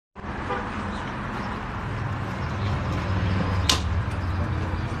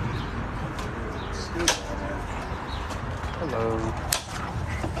Hello.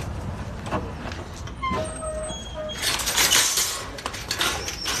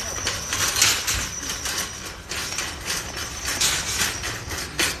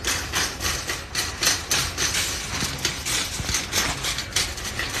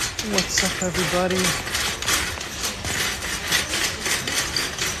 What's up, everybody?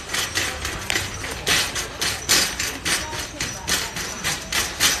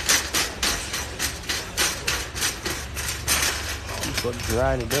 Shoes look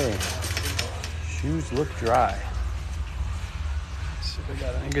dry today. Shoes look dry. Let's see if we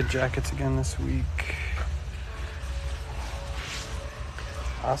got any good jackets again this week.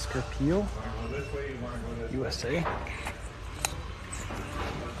 Oscar Peel, USA.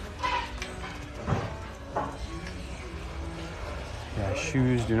 Yeah,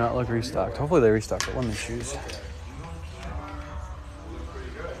 shoes do not look restocked. Hopefully they restock the women's shoes.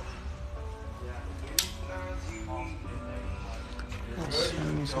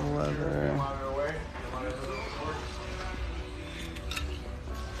 Some leather.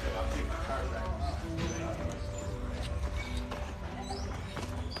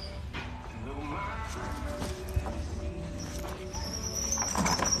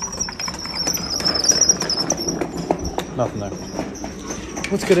 Nothing there.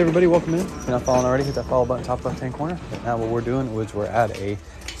 What's good, everybody? Welcome in. If you're not following already, hit that follow button top left hand corner. Right now what we're doing is we're at a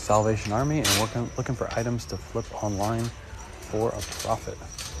Salvation Army and we're looking for items to flip online for a profit.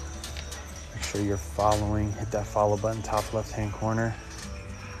 Make sure you're following. Hit that follow button top left hand corner.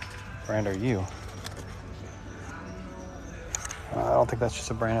 What brand are you? I don't think that's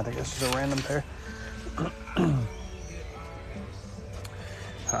just a brand. I think it's just a random pair.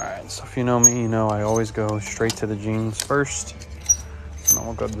 Alright, so if you know me, you know I always go straight to the jeans first, and then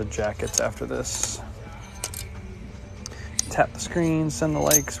we'll go to the jackets after this. Tap the screen, send the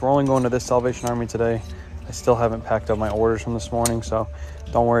likes. We're only going to this Salvation Army today. I still haven't packed up my orders from this morning, so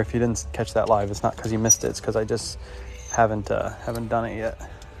don't worry if you didn't catch that live. It's not because you missed it, it's because I just haven't done it yet.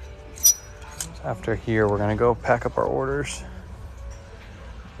 So after here, we're gonna go pack up our orders.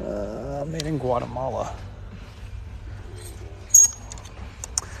 Made in Guatemala.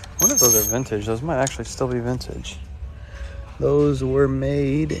 I wonder if those are vintage. Those might actually still be vintage. Those were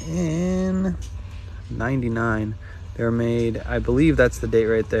made in 99. They were made, I believe that's the date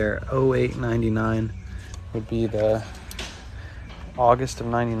right there. 08/99 would be the August of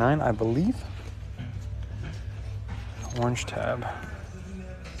 99, I believe. Orange tab.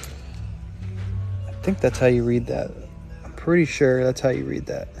 I think that's how you read that. I'm pretty sure that's how you read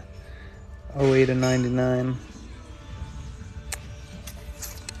that. 08/99.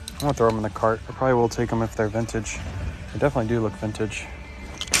 I'm gonna throw them in the cart. I probably will take them if they're vintage. They definitely do look vintage.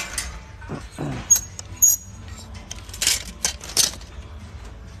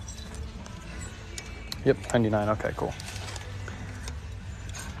 Yep, 99. Okay, cool.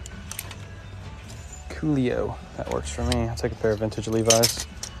 Coolio. That works for me. I'll take a pair of vintage Levi's.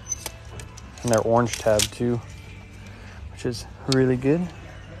 And they're orange tab too, which is really good.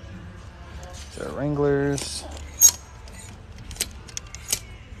 These are Wranglers.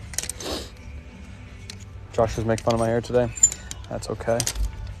 Josh was making fun of my hair today. That's okay.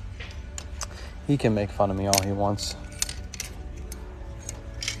 He can make fun of me all he wants.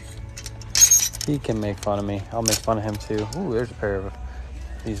 He can make fun of me. I'll make fun of him too. Ooh, there's a pair of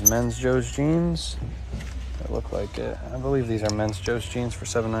these men's Joe's jeans. They look like it. I believe these are men's Joe's jeans for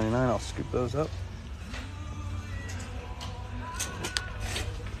 $7.99. I'll scoop those up.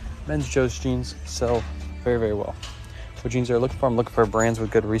 Men's Joe's jeans sell very, very well. What jeans are you looking for? I'm looking for brands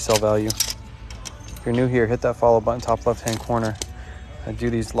with good resale value. If you're new here, hit that follow button top left hand corner. I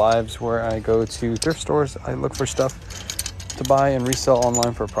do these lives where I go to thrift stores. I look for stuff to buy and resell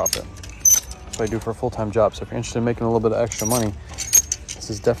online for a profit. That's what I do for a full-time job. So if you're interested in making a little bit of extra money,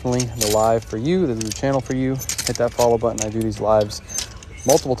 this is definitely the live for you. This is the channel for you. Hit that follow button. I do these lives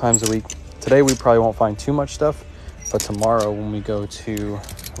multiple times a week. Today we probably won't find too much stuff, but tomorrow when we go to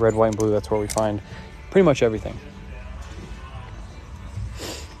red, white, and blue, that's where we find pretty much everything.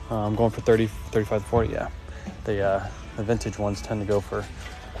 I'm going for 30, 35 to 40, yeah. The vintage ones tend to go for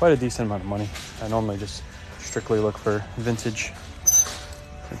quite a decent amount of money. I normally just strictly look for vintage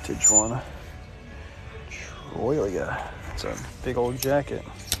one. Troya, it's a big old jacket.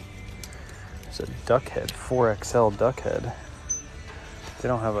 It's a duck head, 4XL duck head. They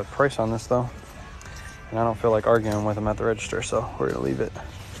don't have a price on this though. And I don't feel like arguing with them at the register, so we're gonna leave it.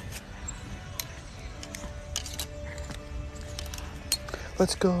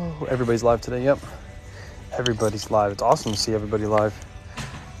 Let's go. Everybody's live today, yep. Everybody's live. It's awesome to see everybody live.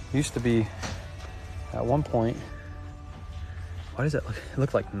 Used to be, at one point, why does that look? It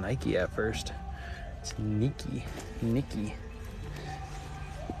looked like Nike at first. It's Nikki.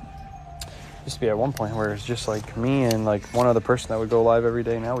 Used to be at one point where it's just like me and like one other person that would go live every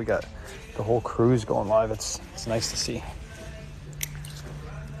day. Now we got the whole crew's going live. It's nice to see.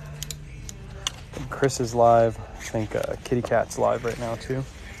 Chris is live. I think Kitty Cat's live right now too.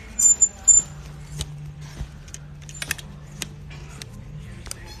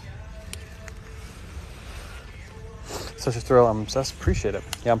 Such a thrill. I'm obsessed. Appreciate it.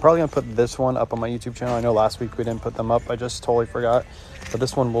 Yeah, I'm probably going to put this one up on my YouTube channel. I know last week we didn't put them up. I just totally forgot. But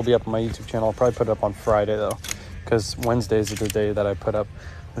this one will be up on my YouTube channel. I'll probably put it up on Friday, though, because Wednesdays is the day that I put up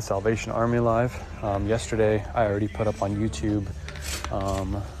the Salvation Army live. Yesterday, I already put up on YouTube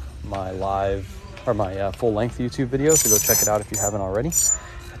my live, or my full-length YouTube video, so go check it out if you haven't already. It's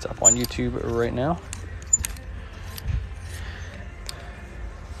up on YouTube right now.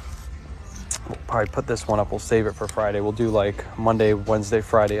 We'll probably put this one up. We'll save it for Friday. We'll do like Monday, Wednesday,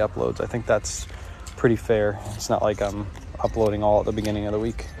 Friday uploads. I think that's pretty fair. It's not like I'm uploading all at the beginning of the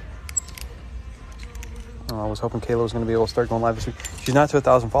week. I was hoping Kayla was going to be able to start going live this week. She's not to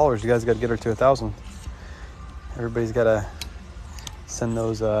 1,000 followers. You guys got to get her to 1,000. Everybody's got to send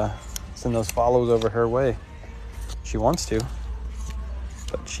those follows over her way. She wants to,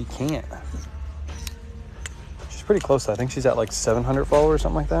 but she can't. She's pretty close. I think she's at like 700 followers,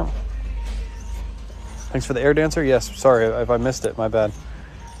 something like that. Thanks for the air dancer. Yes, sorry if I missed it. My bad.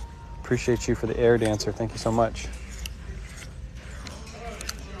 Appreciate you for the air dancer. Thank you so much.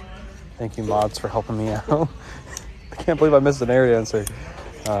 Thank you, mods, for helping me out. I can't believe I missed an air dancer.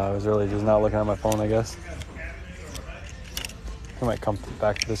 I was really just not looking at my phone, I guess. I might come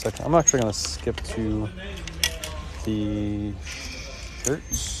back to this section. I'm actually going to skip to the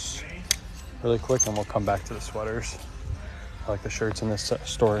shirts really quick, and we'll come back to the sweaters. I like the shirts in this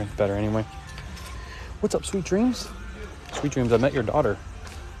store better anyway. What's up, Sweet Dreams? Sweet Dreams, I met your daughter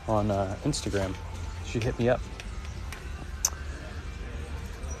on Instagram. She hit me up.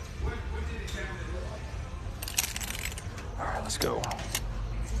 All right, let's go.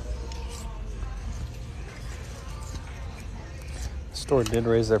 The store did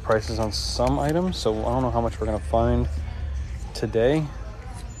raise their prices on some items, so I don't know how much we're gonna find today.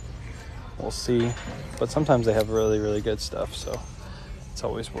 We'll see, but sometimes they have really, really good stuff, so it's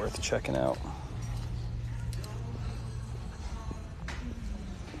always worth checking out.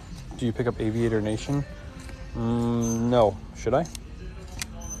 Do you pick up Aviator Nation? No. Should I?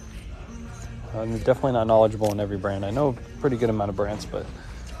 I'm definitely not knowledgeable in every brand. I know a pretty good amount of brands, but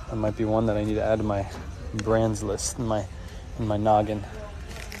that might be one that I need to add to my brands list in my noggin.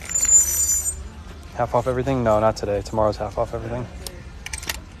 Half off everything? No, not today. Tomorrow's half off everything.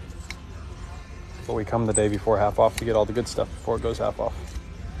 But we come the day before half off to get all the good stuff before it goes half off.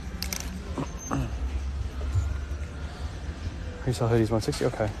 Resale hoodies 160.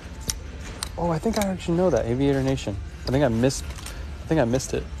 Okay. Oh, I think I actually know that Aviator Nation. I think I missed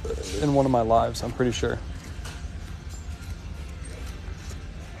it in one of my lives. I'm pretty sure.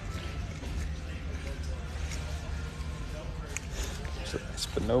 So nice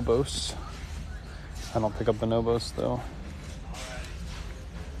bonobos. I don't pick up bonobos though.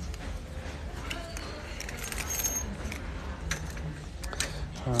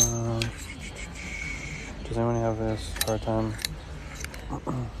 Does anyone have this hard time?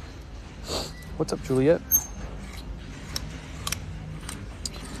 What's up, Juliet?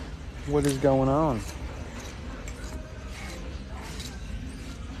 What is going on?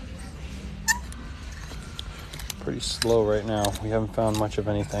 Pretty slow right now. We haven't found much of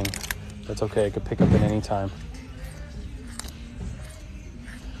anything. That's okay. It could pick up at any time.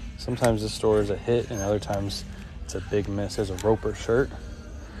 Sometimes the store is a hit, and other times it's a big miss. There's a Roper shirt.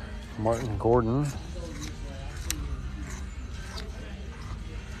 Martin Gordon.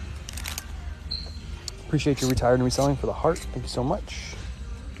 Appreciate you retired and reselling for the heart. Thank you so much.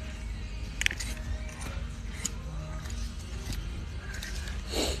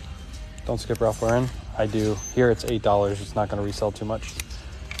 Don't skip Ralph Lauren. I do. Here it's $8. It's not going to resell too much.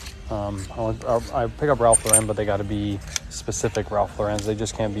 I pick up Ralph Lauren, but they got to be specific Ralph Laurens. They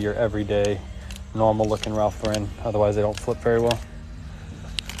just can't be your everyday, normal looking Ralph Lauren. Otherwise, they don't flip very well.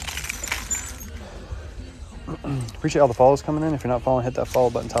 Appreciate all the follows coming in. If you're not following, hit that follow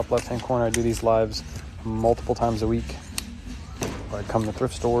button top left-hand corner. I do these lives multiple times a week. Or I come to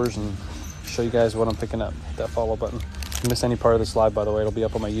thrift stores and show you guys what I'm picking up. Hit that follow button. If you miss any part of this live, by the way, it'll be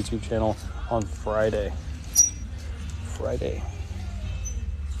up on my YouTube channel on Friday.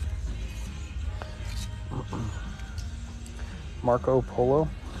 Marco Polo.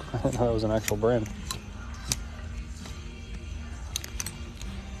 I didn't know that was an actual brand.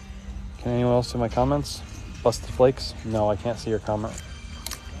 Can anyone else see my comments? Busted Flakes? No, I can't see your comment.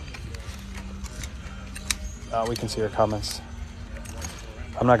 we can see your comments.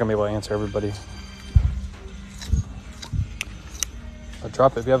 I'm not gonna be able to answer everybody. But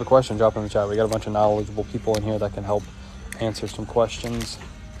drop it if you have a question. Drop it in the chat. We got a bunch of knowledgeable people in here that can help answer some questions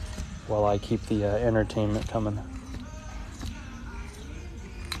while I keep the entertainment coming.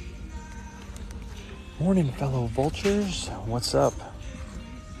 Morning, fellow vultures. What's up?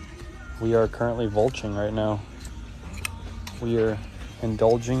 We are currently vulching right now. We are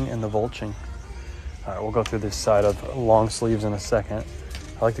indulging in the vulching. All right, we'll go through this side of long sleeves in a second.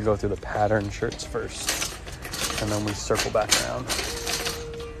 I like to go through the pattern shirts first, and then we circle back around.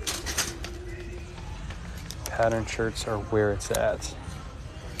 Pattern shirts are where it's at.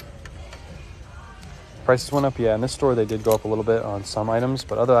 Prices went up, yeah. In this store, they did go up a little bit on some items,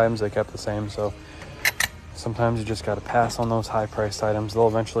 but other items they kept the same. So sometimes you just got to pass on those high-priced items. They'll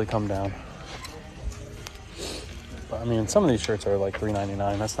eventually come down. But I mean, some of these shirts are like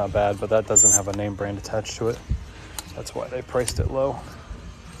 $3.99. That's not bad, but that doesn't have a name brand attached to it. That's why they priced it low.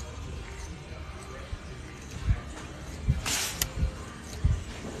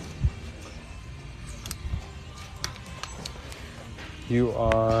 You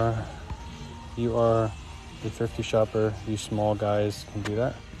are a thrifty shopper. You small guys can do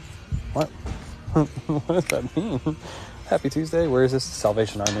that. What? What does that mean? Happy Tuesday. Where is this?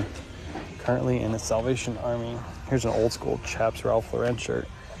 Salvation Army. Currently in the Salvation Army. Here's an old school Chaps Ralph Lauren shirt.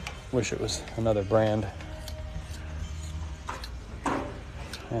 Wish it was another brand.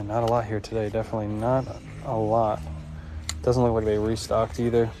 Man, not a lot here today. Definitely not a lot. Doesn't look like they restocked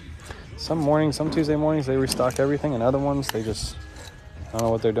either. Some mornings, some Tuesday mornings, they restock everything, and other ones, they just, I don't know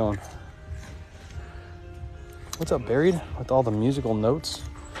what they're doing. What's up, Buried? With all the musical notes.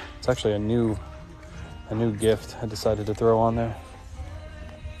 It's actually a new gift I decided to throw on there.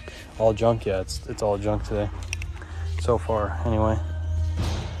 All junk, yeah, it's all junk today. So far, anyway.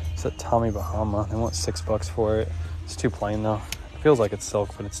 It's at Tommy Bahama. They want $6 for it. It's too plain though. It feels like it's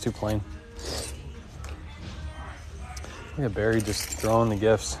silk, but it's too plain. Look at Barry just throwing the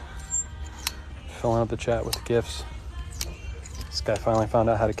gifts. Filling up the chat with the gifts. This guy finally found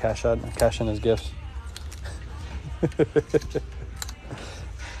out how to cash in his gifts.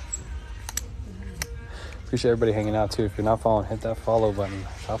 Appreciate everybody hanging out too. If you're not following, hit that follow button,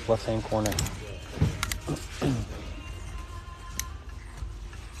 top left hand corner.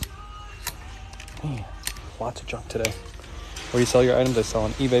 Man, lots of junk today. Where you sell your items? I sell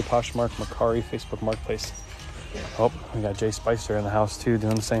on eBay, Poshmark, Mercari, Facebook Marketplace. Oh, we got Jay Spicer in the house too,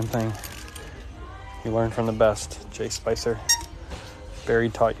 doing the same thing. You learn from the best, Jay Spicer. Barry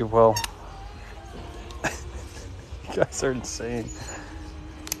taught you well. You guys are insane.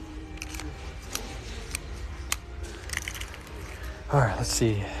 All right, let's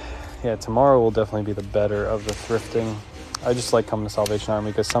see. Yeah, tomorrow will definitely be the better of the thrifting. I just like coming to Salvation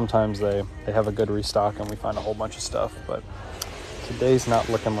Army because sometimes they have a good restock and we find a whole bunch of stuff, but today's not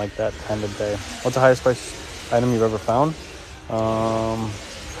looking like that kind of day. What's the highest price item you've ever found?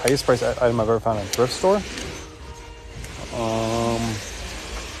 Highest price item I've ever found in a thrift store?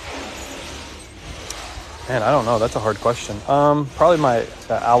 Man, I don't know. That's a hard question. Probably my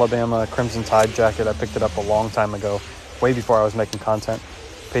Alabama Crimson Tide jacket. I picked it up a long time ago, way before I was making content.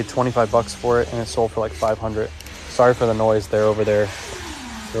 Paid $25 for it, and it sold for like $500. Sorry for the noise. They're over there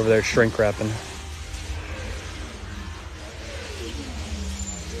shrink wrapping.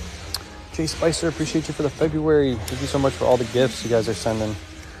 Jay Spicer, appreciate you for the February. Thank you so much for all the gifts you guys are sending.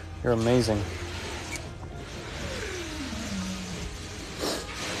 You're amazing.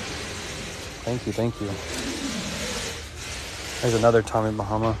 Thank you. There's another Tommy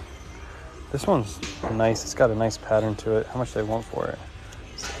Bahama. This one's nice. It's got a nice pattern to it. How much do they want for it?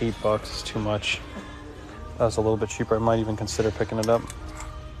 It's $8. It's too much. That was a little bit cheaper. I might even consider picking it up.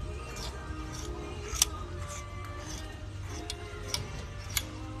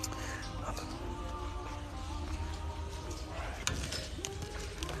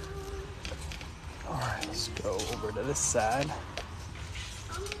 All right, let's go over to this side.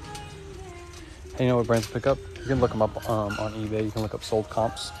 Hey, you know what brands to pick up? You can look them up on eBay. You can look up sold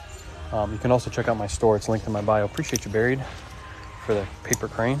comps. You can also check out my store. It's linked in my bio. Appreciate you, Buried, for the paper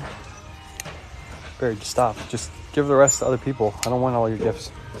crane. Buried, just stop. Just give the rest to other people. I don't want all your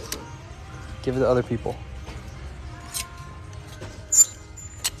gifts. Give it to other people.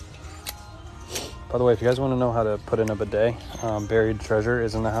 By the way, if you guys want to know how to put in a bidet, Buried Treasure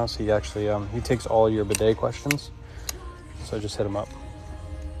is in the house. He actually he takes all your bidet questions. So just hit him up.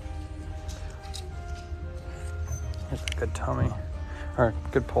 Here's a good Tommy. Or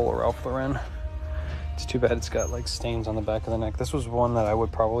good Polo Ralph Lauren. It's too bad it's got like stains on the back of the neck. This was one that I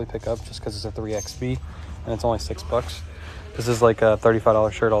would probably pick up just because it's a 3XB and it's only $6. This is like a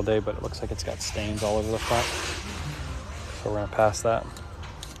 $35 shirt all day, but it looks like it's got stains all over the front. So we're gonna pass that.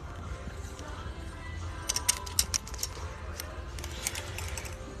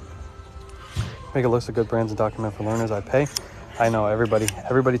 Make a list of good brands and document for learners. I pay. I know everybody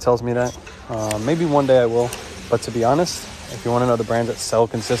tells me that. Maybe one day I will, but to be honest, if you want to know the brands that sell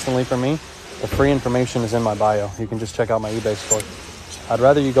consistently for me, the free information is in my bio. You can just check out my eBay store. I'd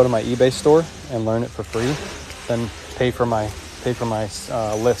rather you go to my eBay store and learn it for free than pay for my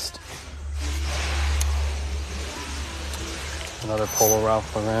list. Another Polo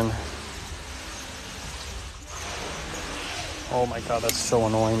Ralph Lauren. Oh my god, that's so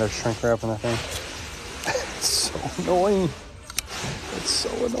annoying. They're shrink wrapping that thing. It's so annoying. It's so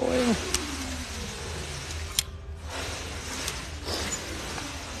annoying.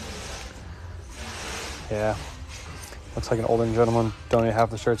 Yeah. Looks like an older gentleman donated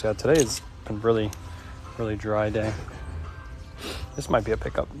half the shirts. Yeah, today's been really dry day. This might be a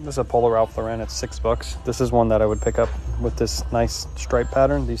pickup. This is a Polo Ralph Lauren. It's $6. This is one that I would pick up with this nice stripe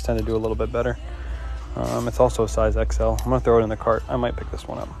pattern. These tend to do a little bit better. It's also a size XL. I'm gonna throw it in the cart. I might pick this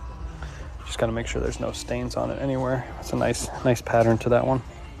one up. Just gotta make sure there's no stains on it anywhere. It's a nice pattern to that one.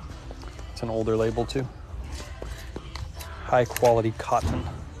 It's an older label too. High quality cotton.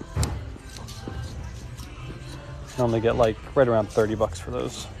 Normally get like right around $30 for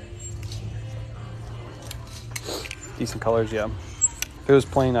those. Decent colors, yeah. If it was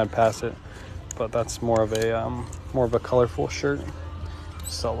plain, I'd pass it, but that's more of a colorful shirt.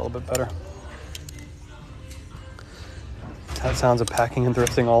 Sell a little bit better. That sounds of packing and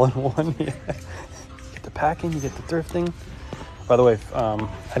thrifting all in one. Yeah. You get the packing, you get the thrifting. By the way, I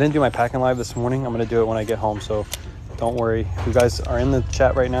didn't do my packing live this morning. I'm gonna do it when I get home, so don't worry. If you guys are in the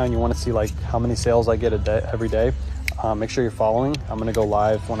chat right now and you want to see like how many sales I get every day, make sure you're following. I'm gonna go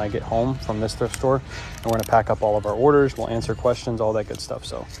live when I get home from this thrift store, and we're gonna pack up all of our orders. We'll answer questions, all that good stuff.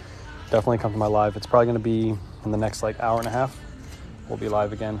 So definitely come to my live. It's probably gonna be in the next like hour and a half. We'll be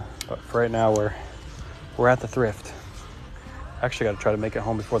live again. But for right now, we're at the thrift. Actually, got to try to make it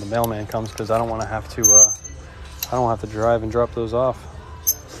home before the mailman comes because I don't want to have to. I don't have to drive and drop those off.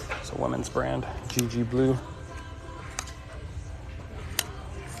 It's a women's brand, GG Blue.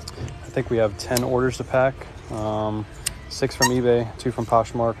 I think we have 10 orders to pack. 6 from eBay, 2 from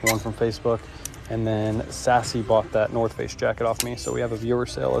Poshmark, 1 from Facebook, and then Sassy bought that North Face jacket off me, so we have a viewer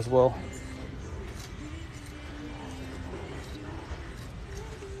sale as well.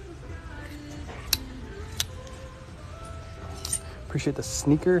 Appreciate the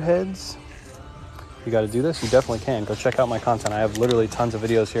sneaker heads. You got to do this, you definitely can. Go check out my content. I have literally tons of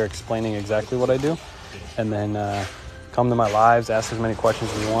videos here explaining exactly what I do, and then come to my lives, ask as many questions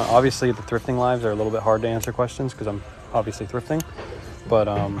as you want. Obviously, the thrifting lives are a little bit hard to answer questions because I'm obviously thrifting. But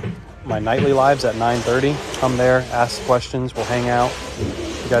my nightly lives at 9:30, come there, ask questions, we'll hang out.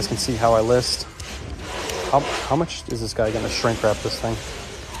 You guys can see how I list. How much is this guy going to shrink wrap this thing?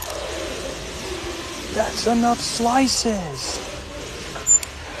 That's enough slices.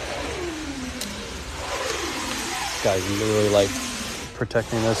 This guy's literally like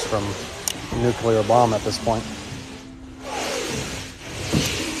protecting this from a nuclear bomb at this point.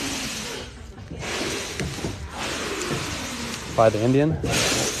 By the Indian?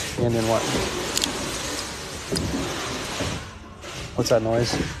 The Indian what? What's that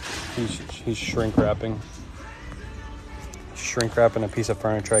noise? He's shrink wrapping. Shrink wrapping a piece of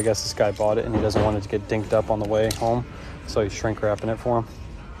furniture. I guess this guy bought it and he doesn't want it to get dinked up on the way home, so he's shrink wrapping it for him.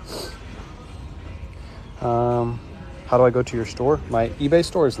 How do I go to your store? My eBay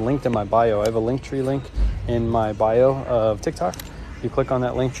store is linked in my bio. I have a Linktree link in my bio of TikTok. You click on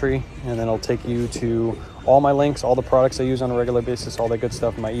that Linktree and then it'll take you to all my links, all the products I use on a regular basis, all that good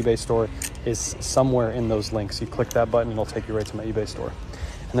stuff. My eBay store is somewhere in those links. You click that button, it'll take you right to my eBay store.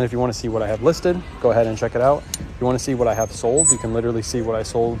 And then if you want to see what I have listed, go ahead and check it out. If you want to see what I have sold, you can literally see what I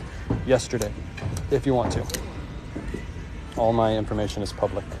sold yesterday, if you want to. All my information is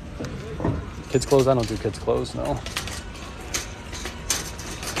public. Kids clothes, I don't do kids clothes, no.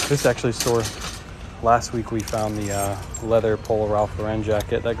 This actually store, last week we found the leather Polo Ralph Lauren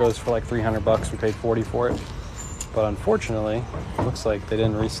jacket that goes for like $300. We paid $40 for it. But unfortunately, it looks like they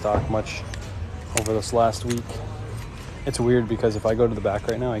didn't restock much over this last week. It's weird because if I go to the back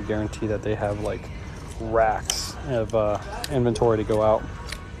right now, I guarantee that they have like racks of inventory to go out.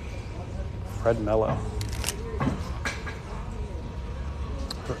 Fred Mello.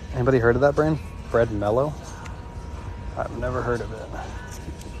 Anybody heard of that brand? Fred Mello? I've never heard of it.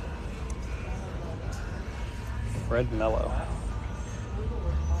 Fred Mello.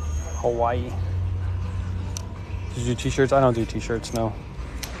 Hawaii. Did you do t-shirts? I don't do t-shirts, no.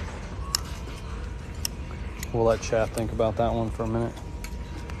 We'll let chat think about that one for a minute.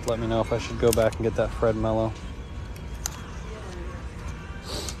 Let me know if I should go back and get that Fred Mello.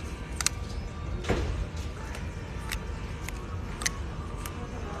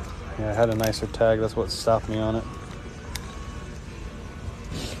 Yeah, I had a nicer tag. That's what stopped me on it.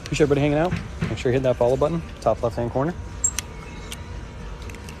 Appreciate everybody hanging out. Make sure you hit that follow button, top left-hand corner.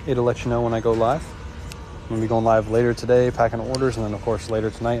 It'll let you know when I go live. I'm going to be going live later today, packing orders, and then, of course,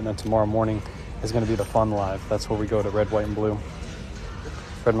 later tonight, and then tomorrow morning is going to be the fun live. That's where we go to red, white, and blue.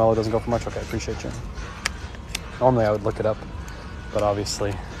 Fred Mello doesn't go for much? Okay, appreciate you. Normally, I would look it up, but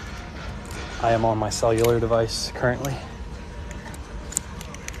obviously, I am on my cellular device currently.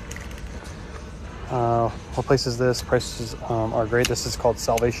 What place is this? Prices are great. This is called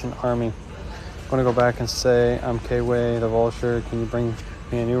Salvation Army. I'm going to go back and say, I'm K-Way, the Vulture. Can you bring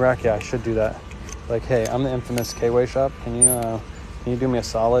me a new rack? Yeah, I should do that. Like, hey, I'm the infamous K-Way shop. Can you do me a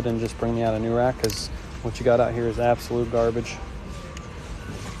solid and just bring me out a new rack? Because what you got out here is absolute garbage.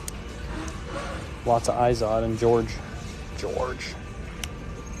 Lots of Izod and George.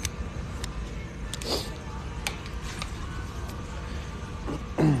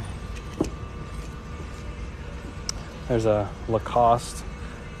 There's a Lacoste,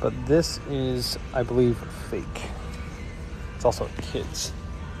 but this is, I believe, fake. It's also kids.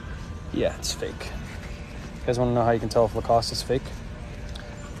 Yeah, it's fake. You guys want to know how you can tell if Lacoste is fake?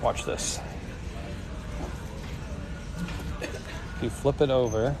 Watch this. If you flip it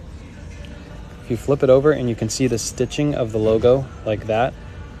over and you can see the stitching of the logo like that,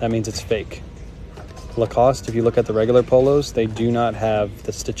 that means it's fake. Lacoste, if you look at the regular polos, they do not have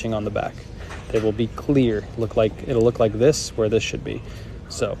the stitching on the back. They will be clear. It'll look like this, where this should be.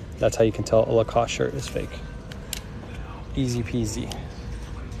 So that's how you can tell a Lacoste shirt is fake. Easy peasy.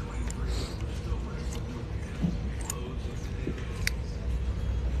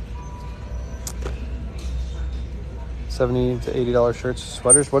 $70 to $80 shirts,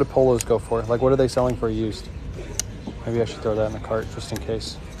 sweaters. What do polos go for? Like, what are they selling for used? Maybe I should throw that in the cart just in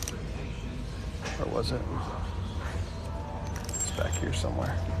case. Where was it? It's back here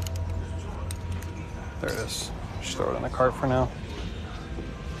somewhere. There it is. Just throw it in the cart for now.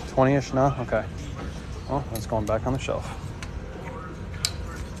 20-ish, no? Okay. Well, that's going back on the shelf.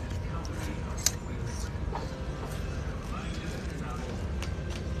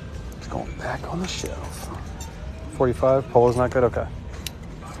 It's going back on the shelf. 45, polo's not good? Okay.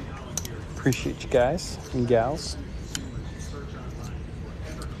 Appreciate you guys and gals.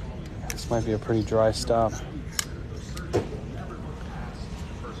 This might be a pretty dry stop.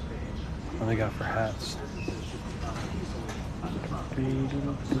 What do they got for hats?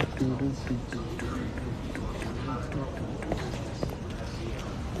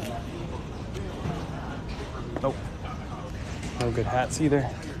 Nope. No good hats either.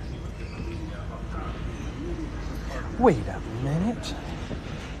 Wait a minute.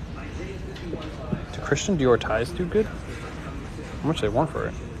 Do Christian Dior ties do good? How much they want for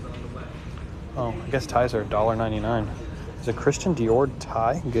it? Oh, I guess ties are $1.99. Is a Christian Dior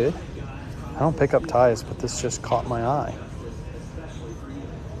tie good? I don't pick up ties, but this just caught my eye.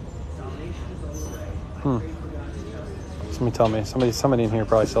 Somebody tell me. Somebody in here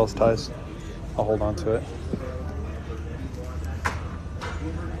probably sells ties. I'll hold on to it.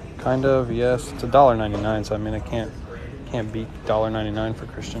 Kind of, yes. It's $1.99, so I mean I can't beat $1.99 for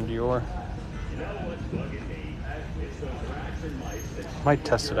Christian Dior. Might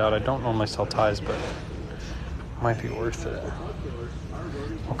test it out. I don't normally sell ties, but it might be worth it.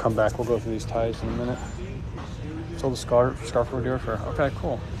 We'll come back. We'll go through these ties in a minute. Sold the scarf for Dior for. Okay,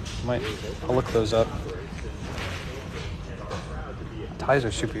 cool. I'll look those up. Ties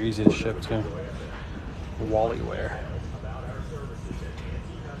are super easy to ship too. Wally wear.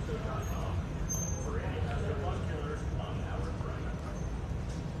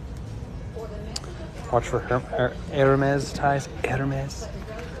 Watch for Hermes ties. Hermes.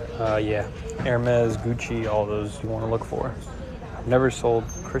 Yeah. Hermes, Gucci, all those you want to look for. I've never sold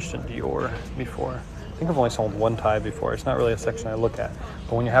Christian Dior before. I think I've only sold one tie before. It's not really a section I look at.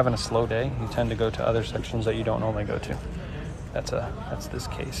 But when you're having a slow day, you tend to go to other sections that you don't normally go to. That's this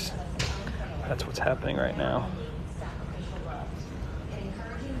case. That's what's happening right now.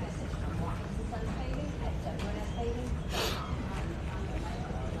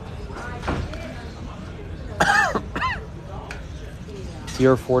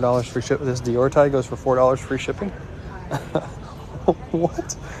 Dior $4 free shipping. This Dior tie goes for $4 free shipping.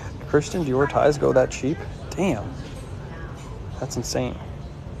 What? Christian Dior ties go that cheap? Damn, that's insane.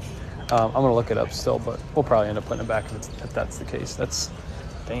 I'm gonna look it up still, but we'll probably end up putting it back if that's the case. That's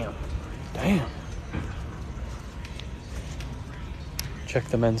damn. Check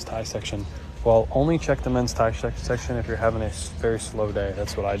the men's tie section. Well, only check the men's tie section if you're having a very slow day.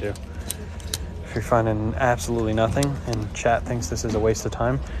 That's what I do. If you're finding absolutely nothing and chat thinks this is a waste of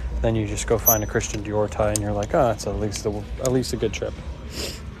time, then you just go find a Christian Dior tie and you're like, oh, it's at least a good trip.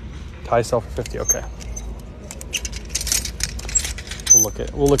 Tie sell for 50, okay.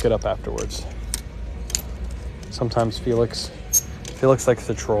 We'll look it up afterwards. Sometimes Felix likes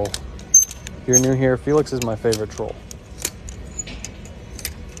to troll. If you're new here, Felix is my favorite troll.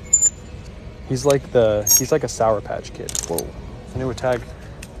 He's like a Sour Patch Kid. Whoa, I knew a tag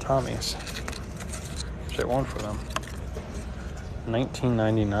Tommy's. Shit, one for them.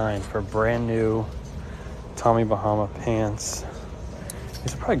 $19.99 for brand new Tommy Bahama pants.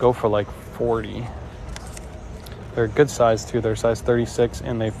 These would probably go for like $40. They're a good size too. They're size 36,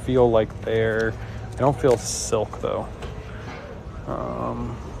 and they feel like they don't feel silk though.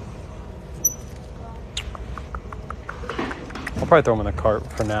 I'll probably throw them in the cart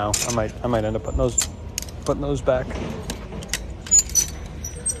for now. I might end up putting those back.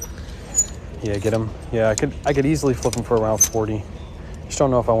 Yeah, get them. Yeah, I could easily flip them for around 40. Just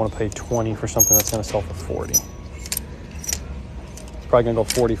don't know if I want to pay 20 for something that's going to sell for 40. It's probably going to go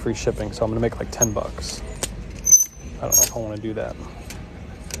 40 free shipping, so I'm going to make like 10 bucks. I don't know if I want to do that.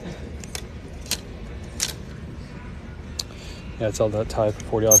 Yeah, I'd sell that tie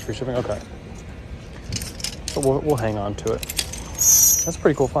for $40 free shipping. Okay. So we'll hang on to it. That's a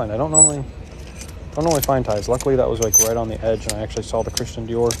pretty cool find. I don't normally find ties. Luckily, that was like right on the edge, and I actually saw the Christian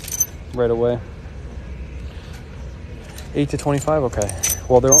Dior right away. 8 to 25. Okay.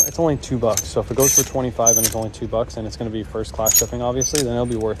 Well, it's only $2. So if it goes for 25 and it's only $2, and it's going to be first class shipping, obviously, then it'll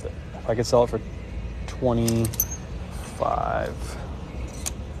be worth it. If I could sell it for 25.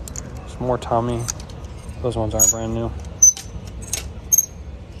 Some more Tommy. Those ones aren't brand new.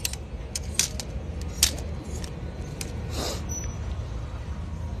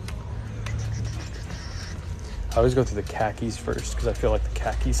 I always go through the khakis first because I feel like the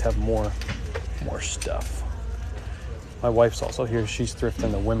khakis have more stuff. My wife's also here. She's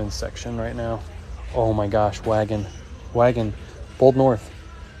thrifting the women's section right now. Oh my gosh, Wagon, Bold North.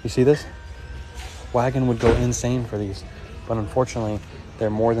 You see this? Wagon would go insane for these, but unfortunately, they're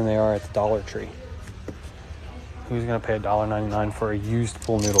more than they are at the Dollar Tree. Who's gonna pay $1.99 for a used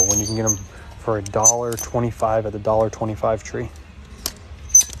pool noodle when you can get them for $1.25 at the $1.25 tree?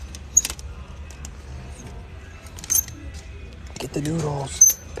 Get the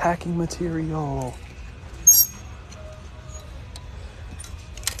noodles, packing material.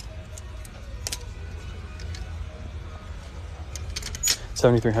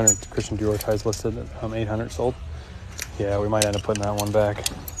 $7,300 Christian Dior ties listed, 800 sold. Yeah, we might end up putting that one back.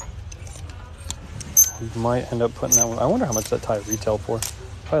 We might end up putting that one. I wonder how much that tie retailed for.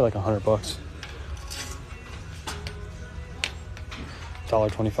 Probably like $100.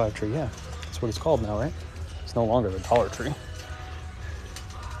 $1.25 tree, yeah. That's what it's called now, right? It's no longer the Dollar Tree.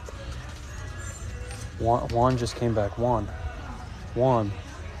 Juan just came back. Juan,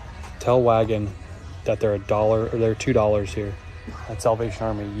 tell Wagon that they're $1 or they're $2 here at Salvation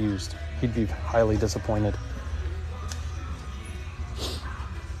Army used. He'd be highly disappointed.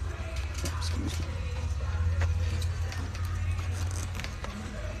 Excuse me.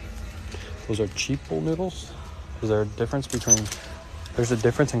 Those are cheap pool noodles. Is there a difference between? There's a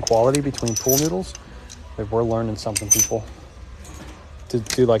difference in quality between pool noodles. We're learning something, people. To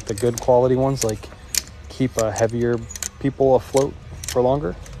do like the good quality ones, like keep heavier people afloat for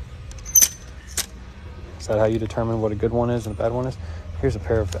longer. Is that how you determine what a good one is and a bad one is? Here's a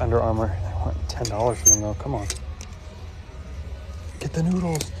pair of Under Armour. I want $10 for them though. Come on. Get the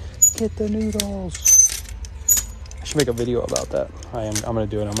noodles. Get the noodles. I should make a video about that. I'm gonna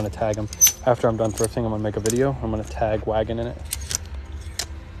do it. I'm gonna tag them. After I'm done thrifting, I'm gonna make a video. I'm gonna tag Wagon in it.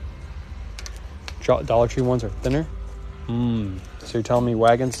 Dollar Tree ones are thinner. So you're telling me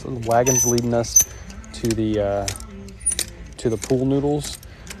Wagon's leading us to the pool noodles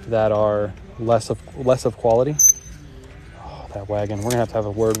that are less of quality. Oh, that Wagon. We're gonna have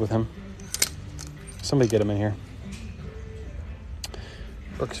a word with him. Somebody get him in here.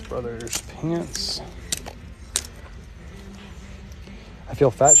 Brooks Brothers pants. I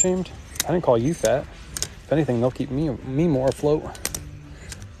feel fat shamed. I didn't call you fat. If anything, they'll keep me more afloat.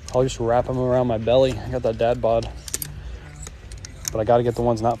 I'll just wrap them around my belly. I got that dad bod. But I got to get the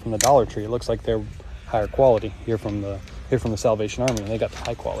ones not from the Dollar Tree. It looks like they're higher quality. Here from the Salvation Army. They got the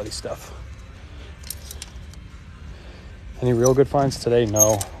high quality stuff. Any real good finds today?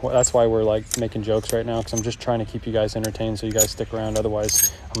 No. Well, that's why we're like making jokes right now, because I'm just trying to keep you guys entertained so you guys stick around.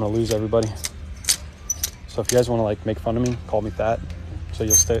 Otherwise, I'm going to lose everybody. So if you guys want to like make fun of me, call me fat, so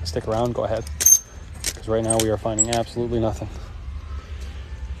you'll stick around, go ahead. Because right now we are finding absolutely nothing.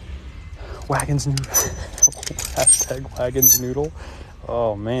 Wagons noodle. Hashtag wagons noodle.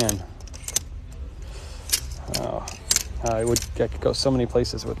 Oh man. Oh, I could go so many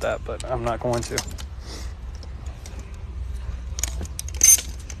places with that, but I'm not going to.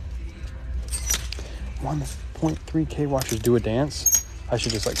 1.3K watchers do a dance. I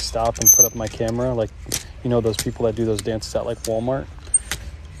should just like stop and put up my camera, like, you know, those people that do those dances at like Walmart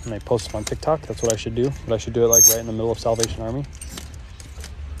and they post them on TikTok. That's what I should do. But I should do it like right in the middle of Salvation Army.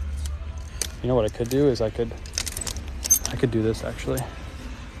 You know what I could do is I could do this actually.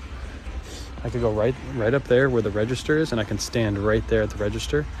 I could go right up there where the register is, and I can stand right there at the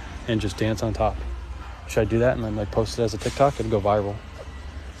register and just dance on top. Should I do that and then like post it as a TikTok? It'd go viral.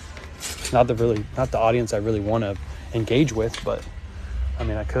 Not the audience I really want to engage with, but I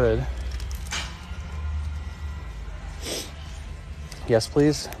mean, I could. Yes,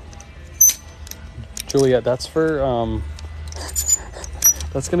 please. Juliet, that's for,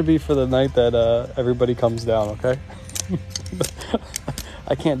 that's going to be for the night that everybody comes down, okay?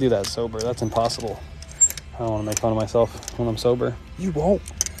 I can't do that sober. That's impossible. I don't want to make fun of myself when I'm sober. You won't.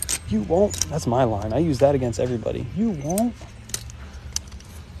 You won't. That's my line. I use that against everybody. You won't.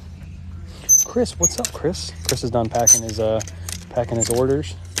 Chris, what's up, Chris? Chris is done packing his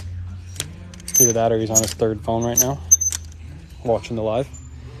orders. Either that or he's on his third phone right now, watching the live.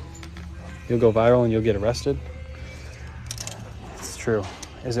 You'll go viral and you'll get arrested. It's true.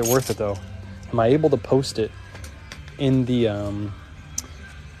 Is it worth it though? Am I able to post it in the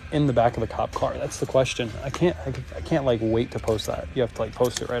back of the cop car? That's the question. I can't like wait to post that. You have to like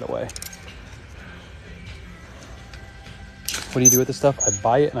post it right away. What do you do with this stuff? I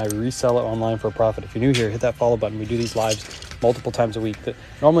buy it and I resell it online for a profit. If you're new here, hit that follow button. We do these lives multiple times a week.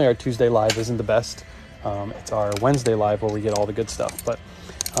 Normally our Tuesday live isn't the best. It's our Wednesday live where we get all the good stuff. But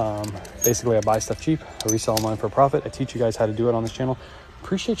basically I buy stuff cheap, I resell online for a profit. I teach you guys how to do it on this channel.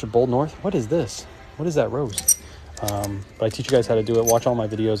 Appreciate you, Bold North. What is this? What is that rose? But I teach you guys how to do it. Watch all my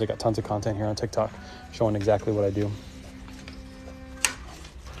videos. I got tons of content here on TikTok showing exactly what I do.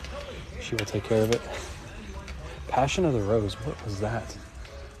 She will take care of it. Passion of the Rose. What was that?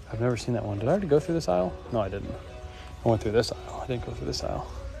 I've never seen that one. Did I already go through this aisle? No, I didn't. I went through this aisle. I didn't go through this aisle.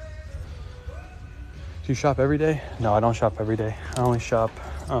 Do you shop every day? No, I don't shop every day. I only shop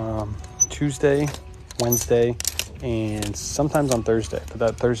Tuesday, Wednesday, and sometimes on Thursday. But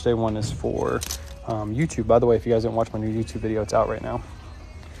that Thursday one is for YouTube. By the way, if you guys didn't watch my new YouTube video, it's out right now.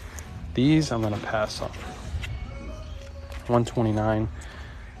 These I'm going to pass on. $129.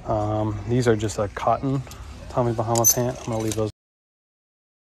 These are just a cotton Tommy Bahama pant. I'm going to leave those.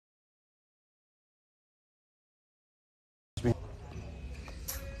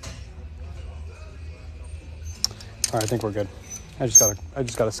 All right, I think we're good. I just got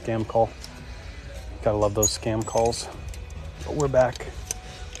a scam call. Gotta love those scam calls. But we're back.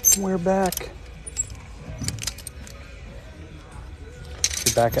 We're back.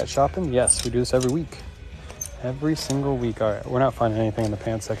 You're back at shopping? Yes, we do this every week. Every single week. All right, we're not finding anything in the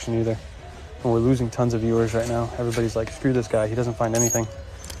pants section either. And we're losing tons of viewers right now. Everybody's like, screw this guy. He doesn't find anything.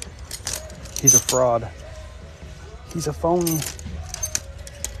 He's a fraud. He's a phony.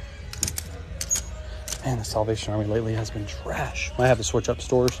 Man, the Salvation Army lately has been trash. Might have to switch up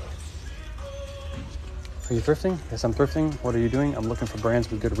stores. Are you thrifting? Yes, I'm thrifting. What are you doing? I'm looking for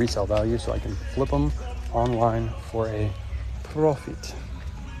brands with good resale value so I can flip them online for a profit.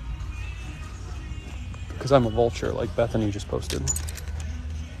 Because I'm a vulture, like Bethany just posted.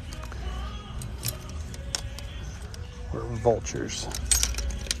 We're vultures.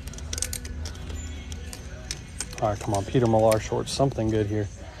 All right, come on, Peter Millar shorts, something good here.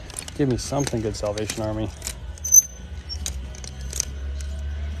 Give me something good, Salvation Army.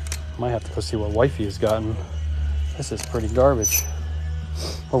 Might have to go see what wifey has gotten. This is pretty garbage.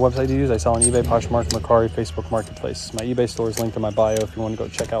 What website do you use? I sell on eBay, Poshmark, Mercari, Facebook Marketplace. My eBay store is linked in my bio if you want to go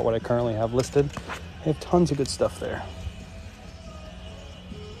check out what I currently have listed. I have tons of good stuff there.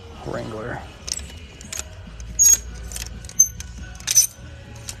 Wrangler.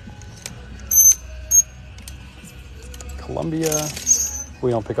 Columbia. We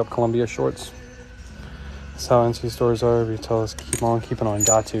don't pick up Columbia shorts. That's how NC stores are. You tell us keep on keeping on.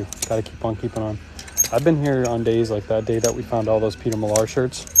 Gotta keep on keeping on. I've been here on days like that day that we found all those Peter Millar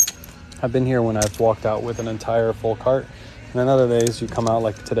shirts. I've been here when I've walked out with an entire full cart. And then other days you come out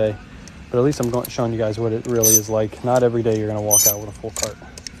like today. But at least I'm showing you guys what it really is like. Not every day you're gonna walk out with a full cart.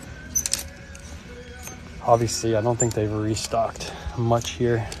 Obviously, I don't think they've restocked much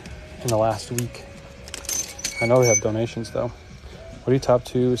here in the last week. I know they have donations though. What are your top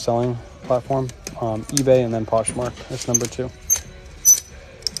 2 selling platform? eBay and then Poshmark. That's number 2.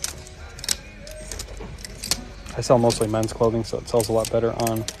 I sell mostly men's clothing, so it sells a lot better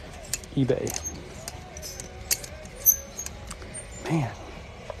on eBay. Man.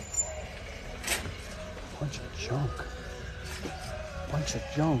 Bunch of junk. Bunch of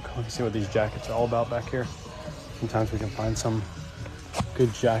junk. Let me see what these jackets are all about back here. Sometimes we can find some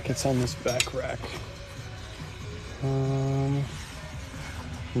good jackets on this back rack.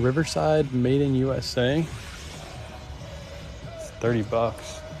 Riverside, made in USA. It's 30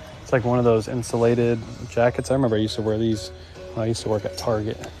 bucks. It's like one of those insulated jackets. I remember I used to wear these when I used to work at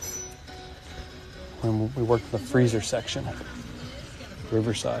Target. When we worked in the freezer section.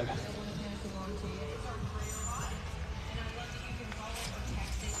 Riverside.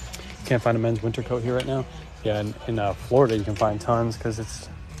 Can't find a men's winter coat here right now. Yeah, in Florida you can find tons because it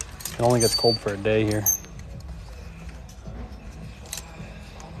only gets cold for a day here.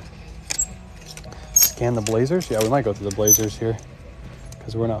 Scan the blazers. Yeah, we might go through the blazers here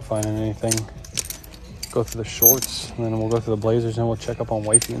because we're not finding anything. Go through the shorts and then we'll go through the blazers and we'll check up on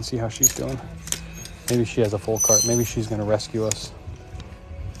wifey and see how she's doing. Maybe she has a full cart. Maybe she's gonna rescue us.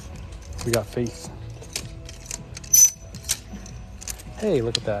 We got faith. Hey,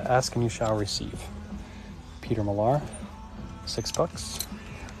 look at that. Ask and you shall receive. Peter Millar, $6.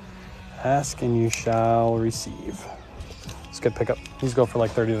 Ask and you shall receive. It's a good pickup. These go for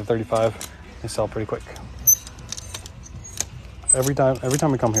like 30 to 35. They sell pretty quick. Every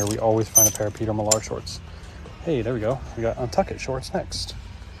time we come here, we always find a pair of Peter Millar shorts. Hey, there we go. We got Untuck It shorts next.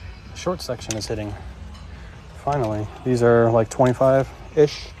 The short section is hitting. Finally, these are like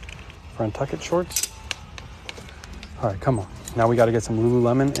 25-ish for Untuck It shorts. All right, come on. Now we got to get some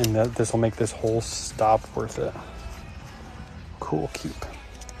Lululemon, and this will make this whole stop worth it. Cool keep.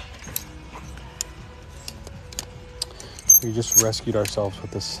 We just rescued ourselves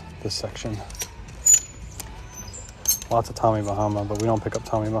with this section. Lots of Tommy Bahama, but we don't pick up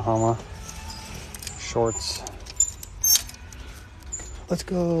Tommy Bahama. Shorts. Let's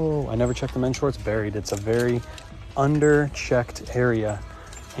go. I never checked the men's shorts. Buried. It's a very under-checked area,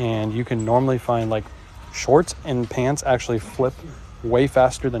 and you can normally find like shorts and pants actually flip way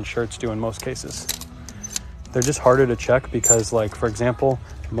faster than shirts do in most cases. They're just harder to check because, like, for example,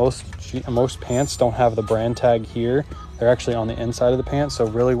 most pants don't have the brand tag here. They're actually on the inside of the pants. So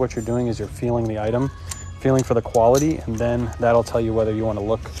really what you're doing is you're feeling the item, feeling for the quality, and then that'll tell you whether you want to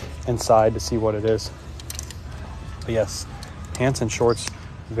look inside to see what it is. But yes, pants and shorts,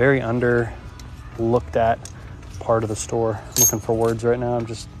 very under looked at part of the store. I'm looking for words right now. I'm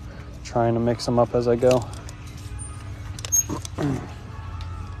just trying to mix them up as I go.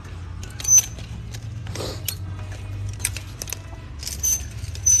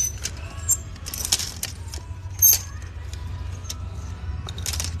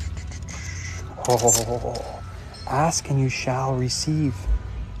 Oh, ask and you shall receive.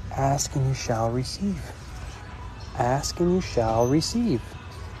 Ask and you shall receive. Ask and you shall receive.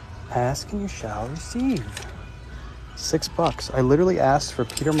 Ask and you shall receive. $6. I literally asked for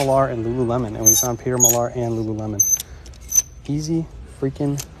Peter Millar and Lululemon, and we found Peter Millar and Lululemon. Easy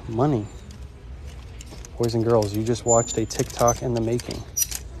freaking money. Boys and girls, you just watched a TikTok in the making.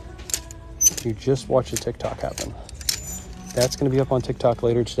 You just watched a TikTok happen. That's going to be up on TikTok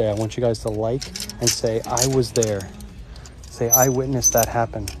later today. I want you guys to like and say, I was there. Say, I witnessed that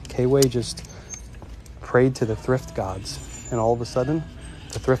happen. K-Way just prayed to the thrift gods, and all of a sudden,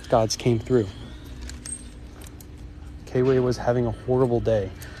 the thrift gods came through. K-Way was having a horrible day.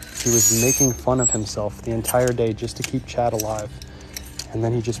 He was making fun of himself the entire day just to keep Chad alive. And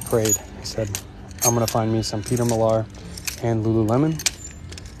then he just prayed. He said, I'm going to find me some Peter Millar and Lululemon.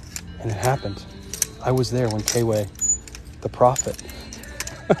 And it happened. I was there when K-Way, the prophet.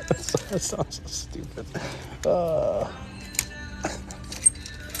 That sounds so stupid.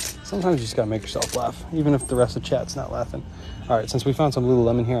 Sometimes you just got to make yourself laugh, even if the rest of chat's not laughing. All right, since we found some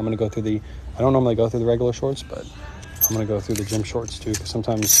Lululemon here, I'm going to go through I don't normally go through the regular shorts, but I'm going to go through the gym shorts too, because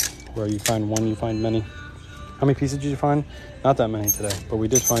sometimes where you find one, you find many. How many pieces did you find? Not that many today, but we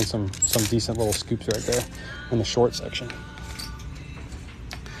did find some decent little scoops right there in the short section.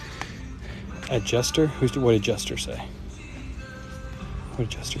 At Jester? What did Jester say? What did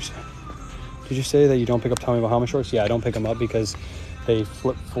Jester say? Did you say that you don't pick up Tommy Bahama shorts? Yeah, I don't pick them up because they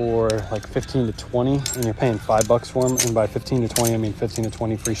flip for like 15 to 20 and you're paying $5 for them. And by 15 to 20, I mean 15 to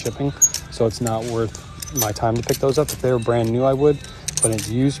 20 free shipping. So it's not worth my time to pick those up. If they were brand new, I would. But it's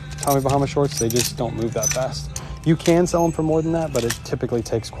used Tommy Bahama shorts, they just don't move that fast. You can sell them for more than that, but it typically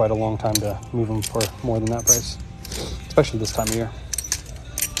takes quite a long time to move them for more than that price, especially this time of year.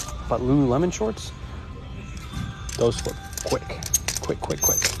 But Lululemon shorts, those flip quick.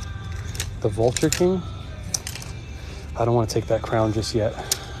 The Vulture King, I don't want to take that crown just yet.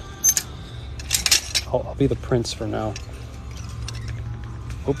 I'll be the prince for now.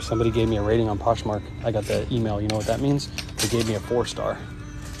 Oops, somebody gave me a rating on Poshmark. I got the email. You know what that means? They gave me a 4-star.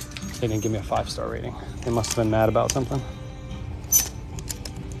 They didn't give me a 5-star rating. They must have been mad about something.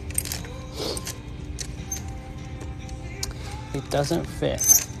 It doesn't fit.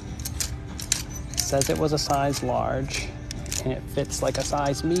 It says it was a size large, and it fits like a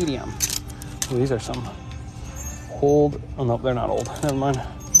size medium. Ooh, these are some old. Oh no, they're not old. Never mind.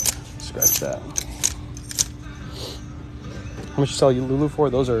 Scratch that. How much you sell Lulu for?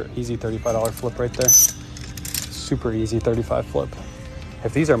 Those are easy $35 flip right there. Super easy 35 flip.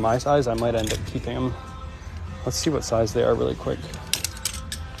 If these are my size, I might end up keeping them. Let's see what size they are really quick.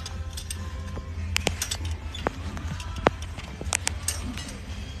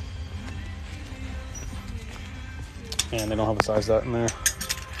 And they don't have a size that in there.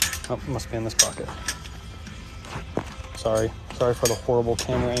 Oh, must be in this pocket. Sorry for the horrible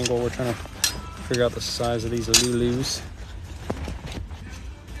camera angle. We're trying to figure out the size of these Lulus.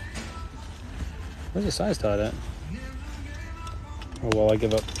 Where's the size tag at? Oh, well, I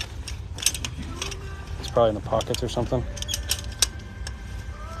give up. It's probably in the pockets or something.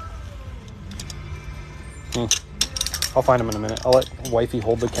 I'll find them in a minute. I'll let wifey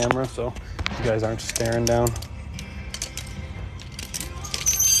hold the camera so you guys aren't staring down.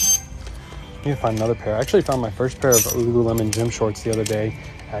 I need to find another pair. I actually found my first pair of Lululemon gym shorts the other day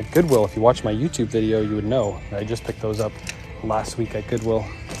at Goodwill. If you watched my YouTube video, you would know that I just picked those up last week at Goodwill.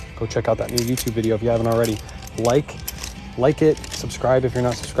 Go check out that new YouTube video if you haven't already. Like it, subscribe if you're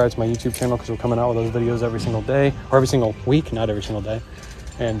not subscribed to my YouTube channel, because we're coming out with those videos every single day, or every single week, not every single day.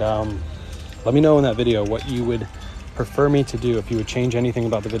 And let me know in that video what you would prefer me to do. If you would change anything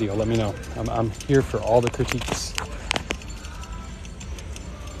about the video, let me know. I'm here for all the critiques.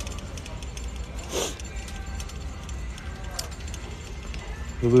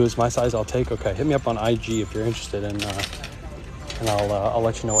 Lulu is my size, I'll take. Okay, hit me up on IG if you're interested, and I'll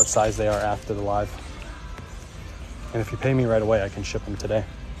let you know what size they are after the live. And if you pay me right away, I can ship them today,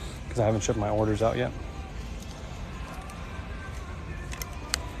 because I haven't shipped my orders out yet.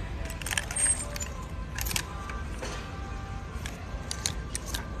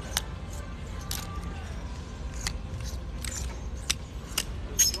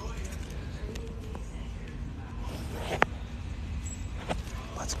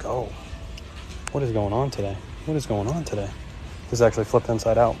 Let's go. What is going on today? What is going on today? This is actually flipped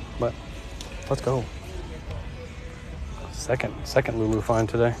inside out, but let's go. Second Lulu find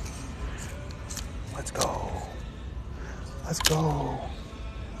today. Let's go. Let's go.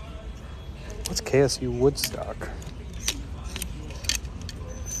 What's KSU Woodstock?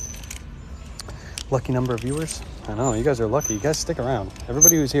 Lucky number of viewers? I know, you guys are lucky. You guys stick around.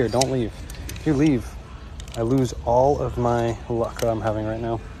 Everybody who's here, don't leave. If you leave, I lose all of my luck that I'm having right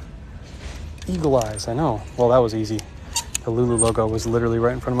now. Eagle eyes, I know. Well, that was easy. The Lulu logo was literally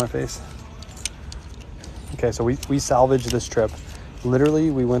right in front of my face. Okay, so we salvaged this trip. Literally,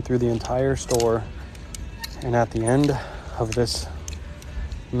 we went through the entire store, and at the end of this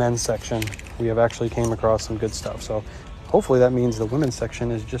men's section, we have actually came across some good stuff. So hopefully that means the women's section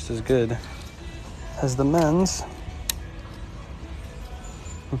is just as good as the men's.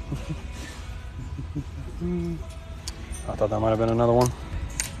 I thought that might have been another one.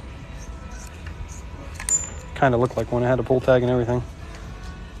 Kind of looked like one. It had a pull tag and everything.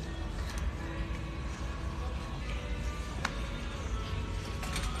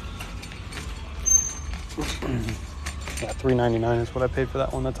 Yeah, $3.99 is what I paid for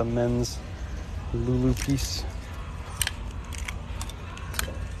that one. That's a men's Lulu piece.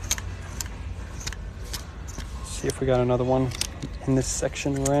 See if we got another one in this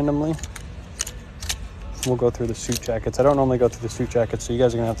section randomly. We'll go through the suit jackets. I don't normally go through the suit jackets, so you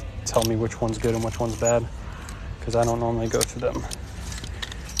guys are gonna have to tell me which one's good and which one's bad, because I don't normally go through them.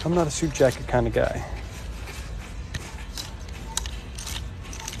 I'm not a suit jacket kind of guy.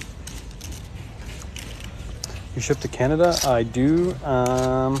 You ship to Canada? I do.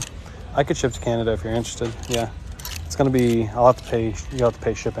 I could ship to Canada if you're interested. Yeah, it's gonna be. You'll have to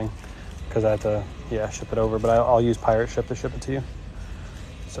pay shipping, because I have to. Yeah, ship it over. But I'll use Pirate Ship to ship it to you.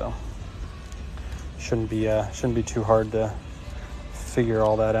 So shouldn't be too hard to figure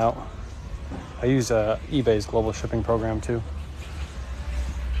all that out. I use eBay's global shipping program too.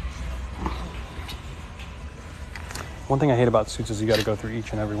 One thing I hate about suits is you got to go through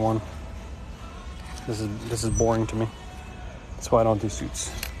each and every one. This is boring to me. That's why I don't do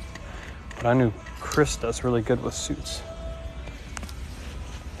suits. But I knew Chris does really good with suits.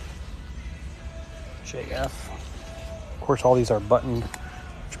 JF. Of course, all these are buttoned,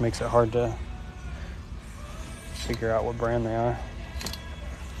 which makes it hard to figure out what brand they are.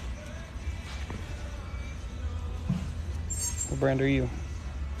 What brand are you?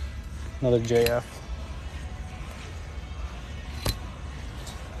 Another JF.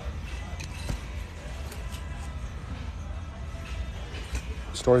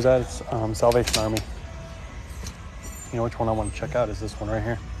 Store's at it's Salvation Army. You know which one I want to check out is this one right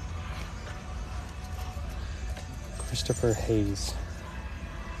here. Christopher Hayes.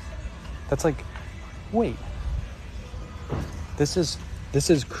 That's like, wait. This is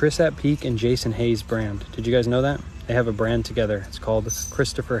Chris at Peak and Jason Hayes brand. Did you guys know that? They have a brand together. It's called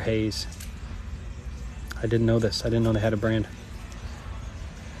Christopher Hayes. I didn't know this. I didn't know they had a brand.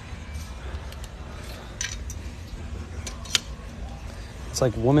 It's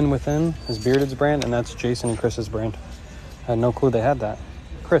like Woman Within is Bearded's brand, and that's Jason and Chris's brand. I had no clue they had that.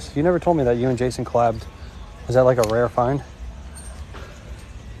 Chris, you never told me that you and Jason collabed. Is that like a rare find?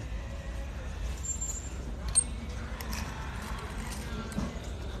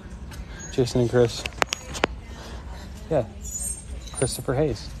 Jason and Chris. Yeah. Christopher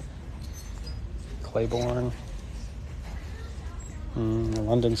Hayes. Claiborne.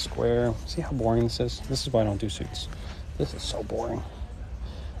 London Square. See how boring this is? This is why I don't do suits. This is so boring.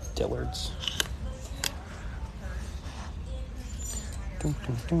 Dillard's.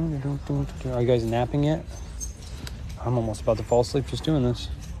 Are you guys napping yet? I'm almost about to fall asleep just doing this.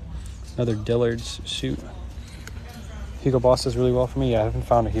 Another Dillard's suit. Hugo Boss does really well for me. Yeah, I haven't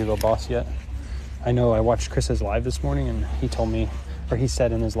found a Hugo Boss yet. I know I watched Chris's live this morning and he told me, or he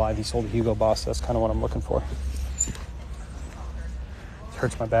said in his live, he sold a Hugo Boss. That's kind of what I'm looking for. It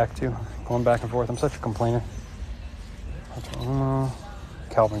hurts my back too, going back and forth. I'm such a complainer.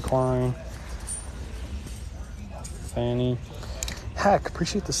 Calvin Klein. Fanny. Heck,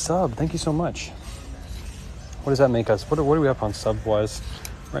 appreciate the sub. Thank you so much. What does that make us? What are we up on sub-wise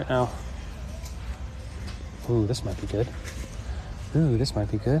right now? Ooh, this might be good. Ooh, this might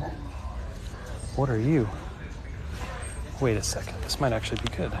be good. What are you? Wait a second. This might actually be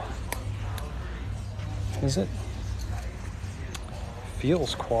good. Is it?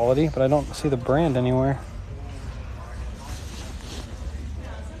 Feels quality, but I don't see the brand anywhere.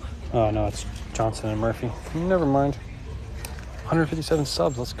 Oh, no, it's Johnson & Murphy. Never mind. 157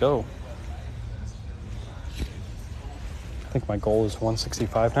 subs. Let's go. I think my goal is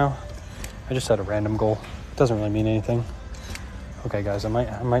 165 now. I just had a random goal. It doesn't really mean anything. Okay, guys, I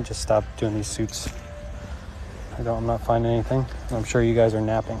might just stop doing these suits. I'm not finding anything. I'm sure you guys are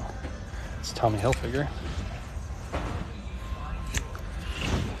napping. It's Tommy Hilfiger.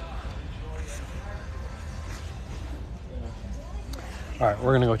 All right,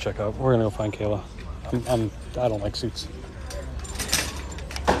 we're gonna go check out. We're gonna go find Kayla. I don't like suits.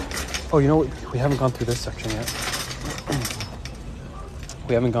 Oh, you know what? We haven't gone through this section yet.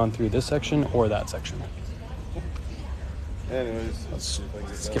 We haven't gone through this section or that section. Anyways, Let's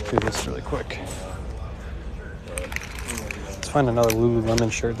skip through this really quick. Let's find another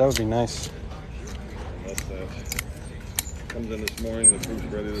Lululemon shirt. That would be nice. That's that. Comes in this morning, the proof's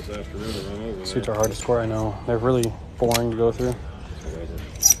ready this afternoon to run over. Suits are hard to score, I know. They're really boring to go through. Whatever.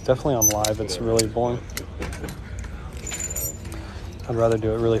 Definitely on live, it's really boring. I'd rather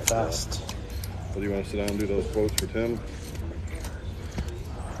do it really fast. So do you want to sit down and do those quotes for Tim?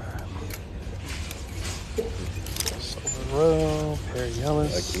 Silver Row, Perry I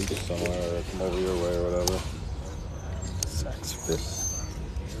Ellis. can just somewhere or come over your way or whatever. Saks Fifth.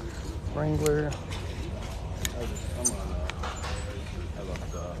 Wrangler. I'm on, I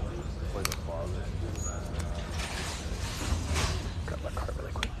left play the closet. Grab my card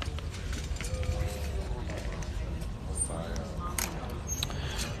really quick.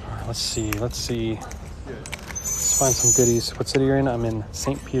 Alright, let's see. Let's find some goodies. What city are you in? I'm in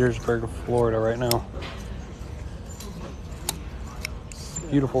St. Petersburg, Florida right now.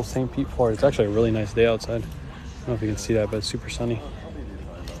 Beautiful St. Pete, Florida. It's actually a really nice day outside. I don't know if you can see that, but it's super sunny.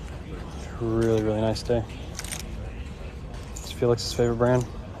 Really, really nice day. It's Felix's favorite brand.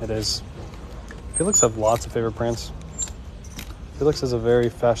 It is. Felix have lots of favorite brands. Felix is a very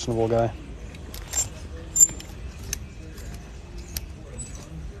fashionable guy.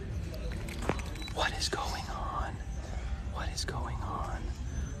 What is going on? What is going on?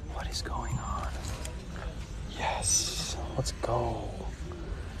 What is going on? Yes. Let's go.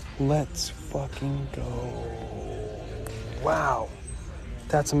 Let's fucking go. Wow.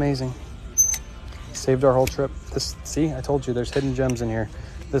 That's amazing. Saved our whole trip. See, I told you there's hidden gems in here.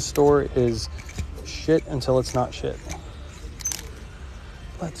 This store is shit until it's not shit.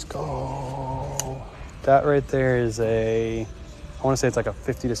 Let's go. That right there is I want to say it's like a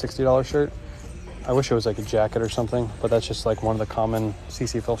 $50 to $60 shirt. I wish it was like a jacket or something, but that's just like one of the common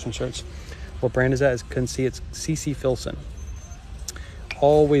CC Filson shirts. What brand is that? As you can see, it's CC Filson.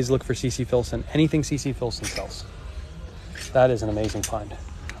 Always look for CC Filson. Anything CC Filson sells. That is an amazing find.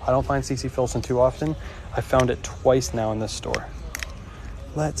 I don't find CC Filson too often. I found it twice now in this store.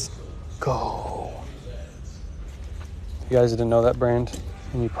 Let's go. You guys didn't know that brand,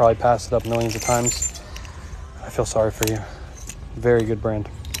 and you probably passed it up millions of times. I feel sorry for you. Very good brand.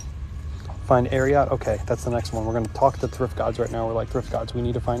 Find Ariat. Okay, that's the next one. We're going to talk to Thrift Gods right now. We're like, Thrift Gods, we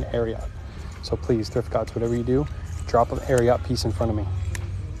need to find Ariat. So please, Thrift Gods, whatever you do, drop an Ariat piece in front of me.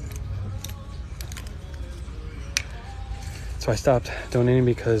 So I stopped donating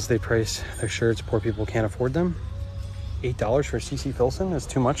because they price their shirts. Poor people can't afford them. $8 for CC Filson is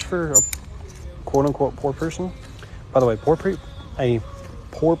too much for a quote-unquote poor person. By the way, a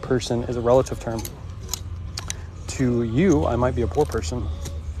poor person is a relative term. To you, I might be a poor person.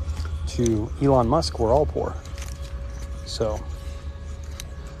 To Elon Musk, we're all poor. So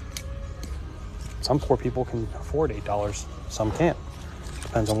some poor people can afford $8. Some can't.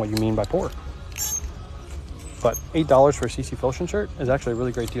 Depends on what you mean by poor. But $8 for a CC Filson shirt is actually a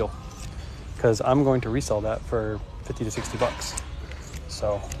really great deal, because I'm going to resell that for 50 to 60 bucks.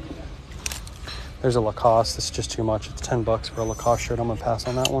 So there's a Lacoste. This is just too much. It's 10 bucks for a Lacoste shirt. I'm gonna pass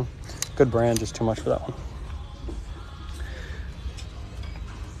on that one. Good brand, just too much for that one.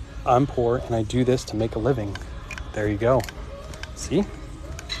 I'm poor and I do this to make a living. There you go. See?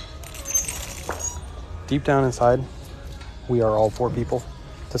 Deep down inside, we are all poor people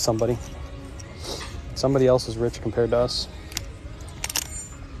to somebody. Somebody else is rich compared to us.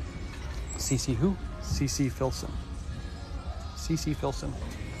 CC who? CC Filson. CC Filson.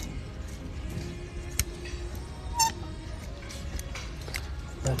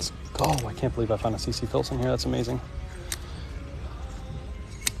 Let's go. I can't believe I found a CC Filson here. That's amazing.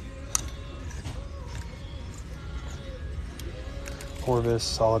 Orvis,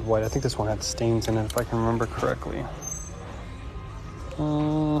 solid white. I think this one had stains in it, if I can remember correctly.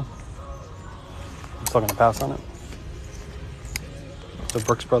 I'm still gonna pass on it. The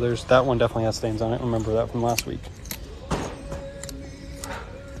Brooks Brothers, that one definitely has stains on it. Remember that from last week.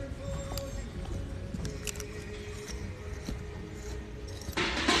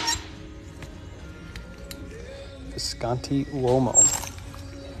 Visconti Uomo.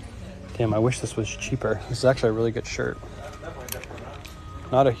 Damn, I wish this was cheaper. This is actually a really good shirt.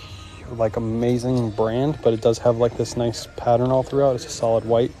 Not a like amazing brand, but it does have like this nice pattern all throughout. It's a solid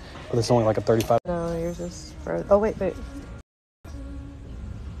white, but it's only like a 35. No, yours is frozen. Oh, wait. It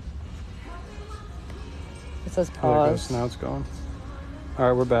says There it pause. goes. Now it's going. All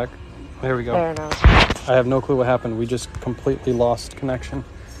right, we're back. There we go. There now. I have no clue what happened. We just completely lost connection,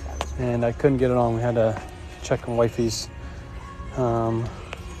 and I couldn't get it on. We had to check on wifey's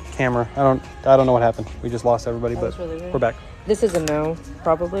camera. I don't know what happened. We just lost everybody, That but was really weird. we're back. This is a no,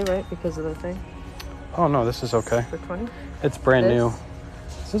 probably, right? Because of the thing. Oh no, this is okay. For 20? It's brand new.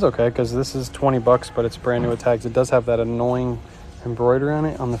 This is okay because this is 20 bucks, but it's brand new with tags. It does have that annoying embroidery on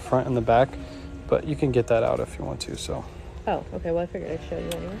it on the front and the back, but you can get that out if you want to. So. Oh, okay. Well, I figured I'd show you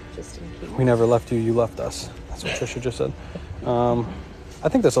anyway, just in case. We never left you. You left us. That's what Trisha just said. I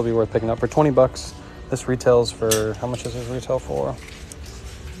think this will be worth picking up for 20 bucks. This retails for, how much does this retail for?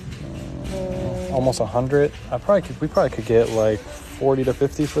 Almost 100. We probably could get like 40 to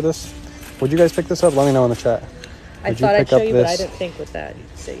 50 for this. Would you guys pick this up? Let me know in the chat. I thought I'd show you, but I didn't think with that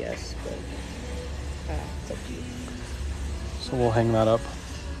you'd say yes. But it's up to you. So we'll hang that up.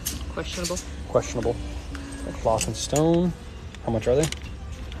 Questionable. Cloth and stone. How much are they?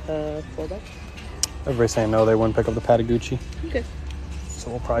 $4. Everybody's saying no, they wouldn't pick up the Patagucci. Okay. So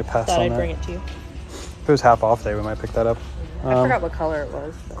we'll probably pass Thought on I'd that. bring it to you. If it was half off day, we might pick that up. I forgot what color it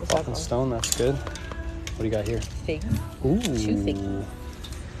was. That was Cloth that and color. stone, that's good. What do you got here? Figs. Ooh. 2 figgies.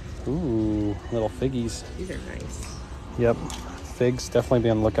 Ooh, little figgies. These are nice. Yep, figs. Definitely be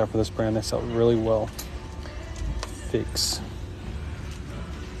on the lookout for this brand. They sell really well. Figs.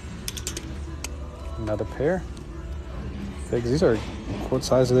 Another pair. Figs. These are, what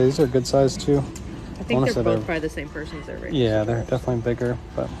size are they? These are good size too. I think they're both probably the same person's. They're right. Yeah, they're definitely bigger,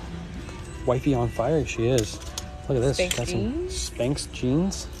 but wifey on fire she is. Look at this. Spanx Got some jeans? Spanx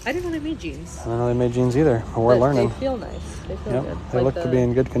jeans. I didn't know they made jeans. I don't know they made jeans either, but we're learning. They feel nice. They feel Yep, good. they Like look to be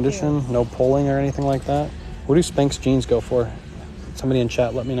in good condition. No pulling or anything like that. What do Spanx jeans go for? Somebody in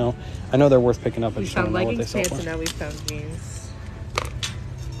chat, let me know. I know they're worth picking up. I We just don't found know what they leggings, sell pants, for. and now we found jeans.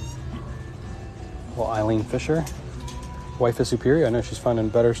 Well, Eileen Fisher, wife is superior. I know she's finding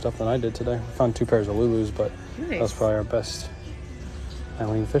better stuff than I did today. I found 2 pairs of Lulus, but Nice. that's probably our best.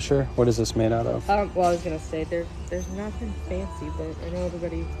 Eileen Fisher. What is this made out of? Well, I was gonna say there's nothing fancy, but I know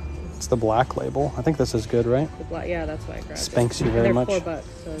everybody. It's the black label. I think this is good, right? The black, yeah, that's why I grabbed it. Spanks you And very they're much. $4,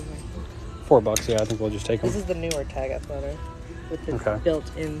 so I was like, $4. Yeah, I think we'll just take them. this is the newer Tag Athleta with the Okay. built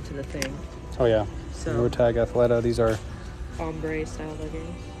into the thing. Oh yeah. So Newer Tag Athleta. These are ombre style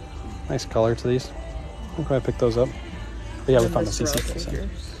leggings. Nice color to these. I'll probably pick those up. But yeah, we And found the Sorel CC case. sneakers.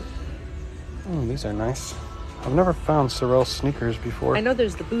 These are nice. I've never found Sorel sneakers before. I know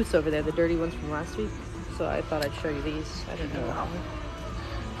there's the boots over there, the dirty ones from last week. So I thought I'd show you these. I didn't know. Yeah.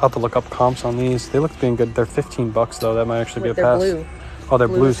 I'll have to look up comps on these. They look being good. They're $15 though. That might actually be a They're pass. blue. Oh, they're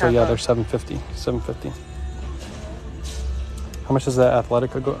Blue blue, is so half yeah, off. they're $7.50. How much does that Athleta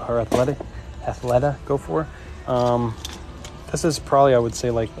go for? This is probably, I would say,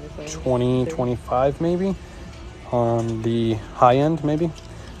 like 20, 25 maybe on the high end, maybe.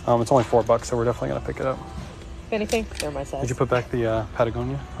 It's only $4, so we're definitely gonna pick it up. If anything, they're my size. Did you put back the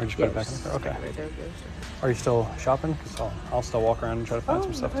Patagonia, or did you put it back in Yes. the car? Okay. Right there, Are you still shopping? Because I'll still walk around and try to find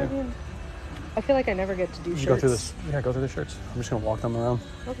some stuff too. I feel like I never get to do You shirts. go through this. Yeah, go through the shirts. I'm just gonna walk them around.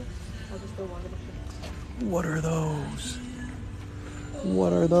 Okay. I'll just go walk in the shirts. What are those?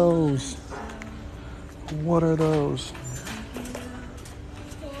 What are those? What are those?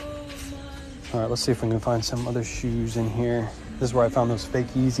 All right, let's see if we can find some other shoes in here. This is where I found those fake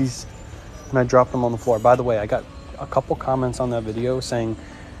Yeezys, and I dropped them on the floor. By the way, I got a couple comments on that video saying,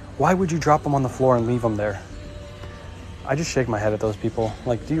 why would you drop them on the floor and leave them there? I just shake my head at those people.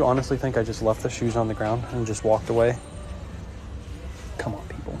 Like, do you honestly think I just left the shoes on the ground and just walked away? Come on,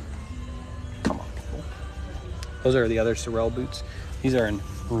 people. Come on, people. Those are the other Sorel boots. These are in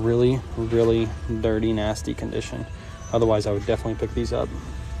really, really dirty, nasty condition. Otherwise, I would definitely pick these up.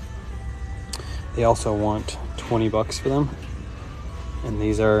 They also want $20 for them. And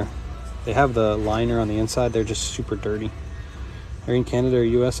these are, they have the liner on the inside. They're just super dirty. Are you in Canada or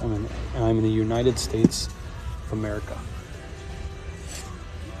US? I'm in the United States of America.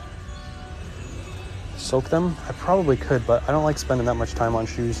 Soak them? I probably could, but I don't like spending that much time on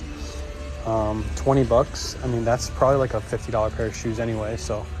shoes. $20, I mean, that's probably like a $50 pair of shoes anyway,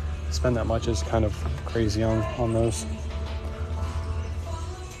 so spend that much is kind of crazy on those.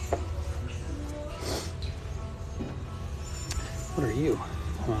 What are you?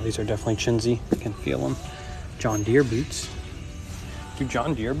 Oh, these are definitely chintzy. You can feel them. John Deere boots. Do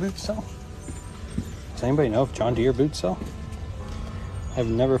John Deere boots sell? Does anybody know if John Deere boots sell? I've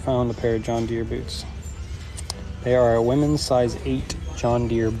never found a pair of John Deere boots. They are a women's size 8 John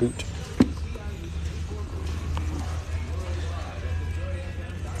Deere boot.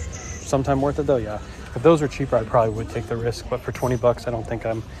 Sometime worth it though, yeah. If those were cheaper, I probably would take the risk, but for $20, I don't think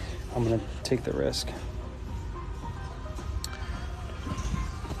I'm gonna take the risk.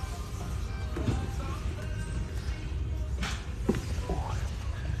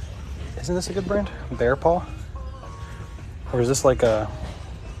 Isn't this a good brand? Bear Paw? Or is this like a...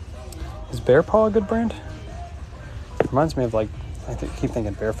 Is Bear Paw a good brand? Reminds me of like, keep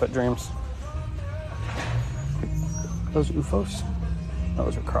thinking Barefoot Dreams. Those UFOs? No,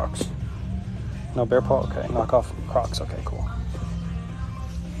 those are Crocs. No, Bear Paw? Okay, knock off Crocs. Okay, cool.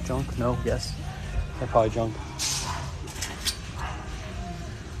 Junk? No, yes. They're probably junk.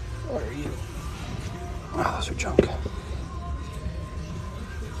 What are you? Oh, those are junk.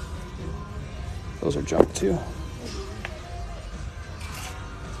 Those are junk too.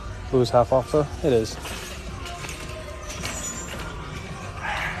 Blue is half off though? It is.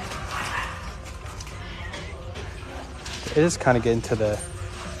 It is kind of getting to the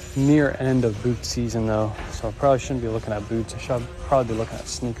near end of boot season though, so I probably shouldn't be looking at boots. I should probably be looking at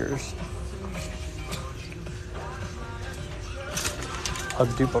sneakers.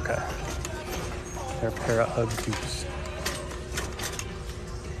 Ugg dupe, okay. They're a pair of Ugg dupes.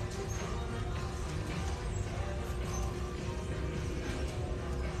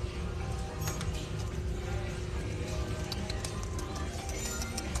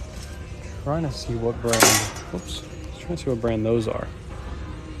 Trying to see what brand, oops, trying to see what brand those are.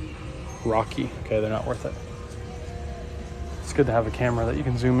 Rocky, okay, they're not worth it. It's good to have a camera that you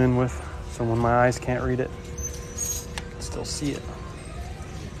can zoom in with, so when my eyes can't read it, I can still see it.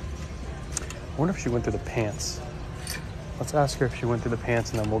 I wonder if she went through the pants. Let's ask her if she went through the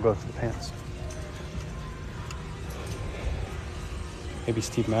pants and then we'll go through the pants. Maybe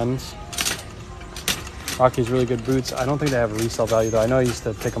Steve Madden's. Rocky's really good boots. I don't think they have a resale value though. I know I used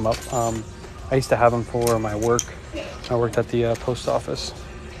to pick them up. I used to have them for my work. I worked at the post office.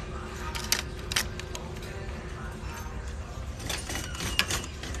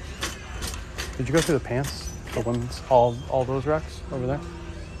 Did you go through the pants? The ones, all those racks over there?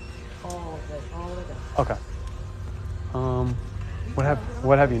 All of it. Okay.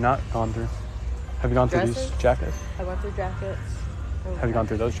 What have you not gone through? Have you gone through these Dresses? jackets? I went through jackets. Have you gone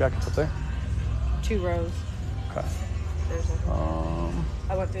through those jackets up there? 2 rows. Okay. There's nothing.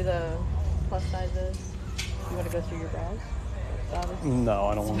 I went through the plus sizes. You want to go through your bras? No,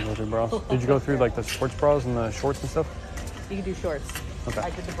 I don't want to go through bras. Did you go through like the sports bras and the shorts and stuff? You can do shorts. Okay. I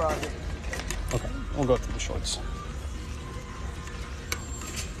did the bra. Okay, we'll go through the shorts.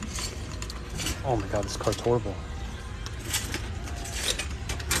 Oh my god, this cart's horrible.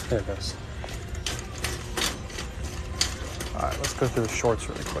 There it goes. Alright, let's go through the shorts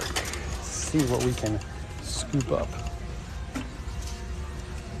really quick. See what we can scoop up.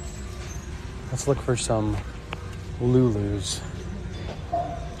 Let's look for some Lulus.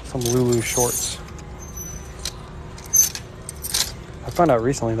 Some Lulu shorts. I found out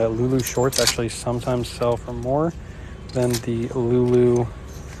recently that Lulu shorts actually sometimes sell for more than the Lulu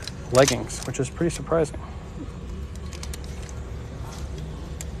leggings, which is pretty surprising.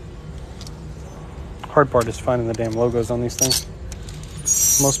 Hard part is finding the damn logos on these things.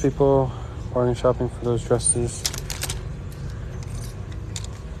 Most people bargain shopping for those dresses.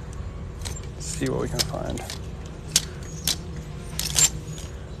 Let's see what we can find.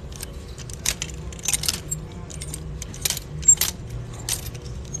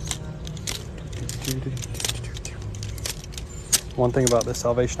 One thing about the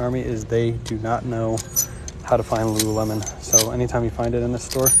Salvation Army is they do not know how to find Lululemon. So anytime you find it in this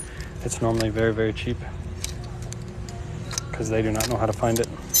store, it's normally very, very cheap because they do not know how to find it.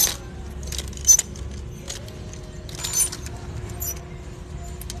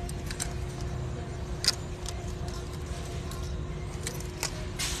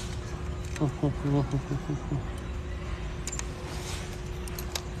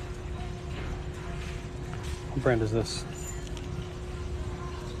 What brand is this?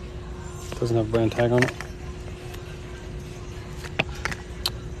 Doesn't have a brand tag on it.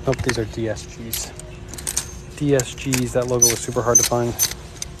 Nope, these are DSGs. DSGs, that logo was super hard to find.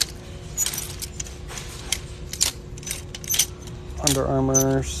 Under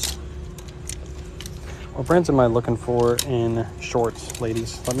Armour's. What brands am I looking for in shorts,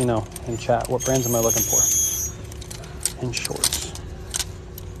 ladies? Let me know in chat. What brands am I looking for in shorts?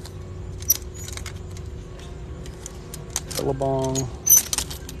 Billabong.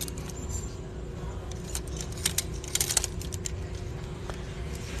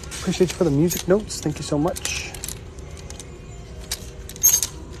 Appreciate you for the music notes. Thank you so much.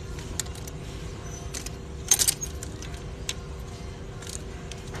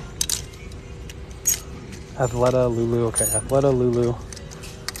 Athleta, Lulu. Okay, Athleta, Lulu.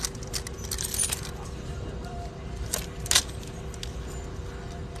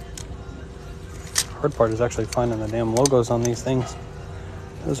 Hard part is actually finding the damn logos on these things.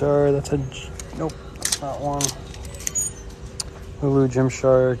 Those are, that's a, nope, that's not one. Lulu,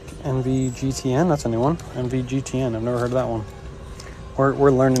 Gymshark, NVGTN, that's a new one. NVGTN, I've never heard of that one.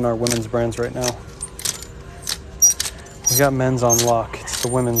 We're learning our women's brands right now. We got men's on lock. It's the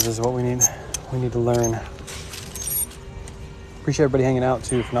women's is what we need to learn. Appreciate everybody hanging out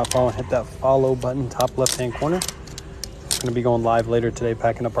too. If you're not following, hit that follow button, top left-hand corner. I'm gonna be going live later today,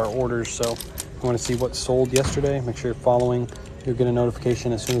 packing up our orders. So if you wanna see what sold yesterday, make sure you're following. You'll get a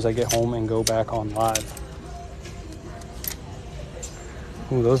notification as soon as I get home and go back on live.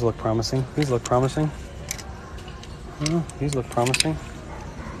 Ooh, those look promising. These look promising. These look promising.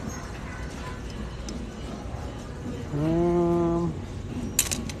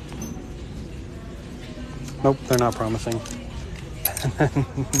 Nope, they're not promising.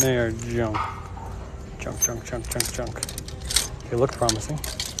 They are junk. Junk. They look promising.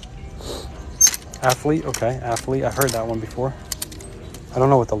 Athlete, okay, Athlete. I've heard that one before. I don't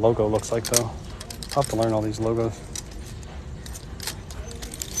know what the logo looks like though. I'll have to learn all these logos.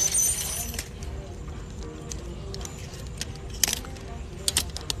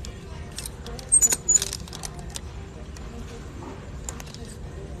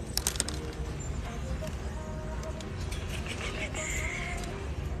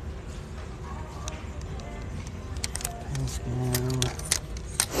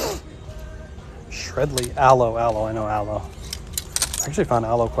 Shredley, Aloe, I know Aloe. I actually found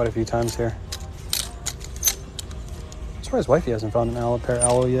Aloe quite a few times here. I'm surprised wifey hasn't found an pair of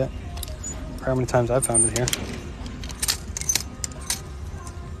Aloe yet. Or how many times I've found it here.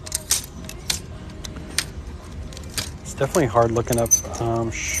 It's definitely hard looking up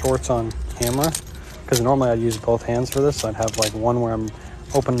shorts on camera because normally I'd use both hands for this. So I'd have like one where I'm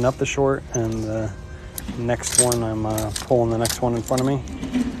opening up the short and the next one I'm pulling the next one in front of me.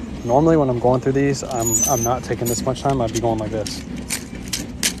 Normally when I'm going through these, I'm not taking this much time. I'd be going like this.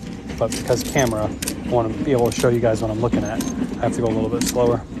 But because camera, I want to be able to show you guys what I'm looking at. I have to go a little bit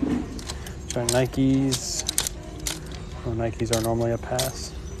slower. Try Nikes. Oh, Nikes are normally a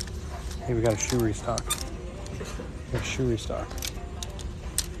pass. Hey, we got a shoe restock. We got a shoe restock.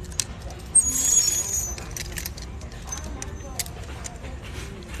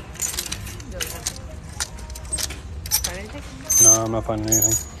 Find anything? No, I'm not finding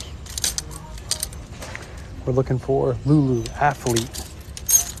anything. We're looking for Lulu, Athlete,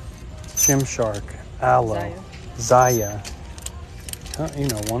 Gymshark, Aloe, Zaya. You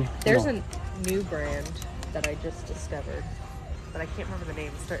know one. There's a new brand that I just discovered, but I can't remember the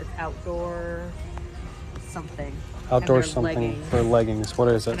name. It's outdoor something. Outdoor something for leggings. What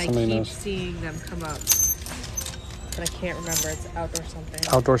is it? And Somebody I keep knows. seeing them come up, but I can't remember. It's outdoor something.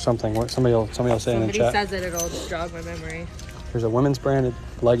 Outdoor something. What? Somebody will say in the chat. Somebody says it, it'll jog my memory. There's a women's branded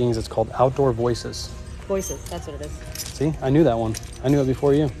leggings. It's called Outdoor Voices. Voices. That's what it is. See, I knew that one. I knew it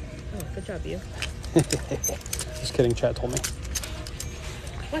before you. Oh, good job, you. Just kidding. Chat told me.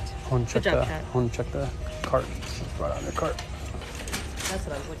 What? I want to check Good job, Kat. I want to check the cart. It's right on the cart. That's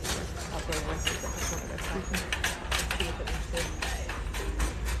what I was looking for. Outdoor voices. I just wanted to see if it was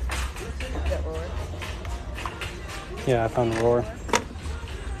good. That roar. Yeah, I found the roar.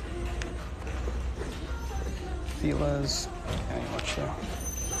 Fila's. Ain't much there.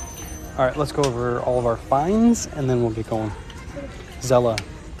 All right, let's go over all of our finds and then we'll get going. Zella.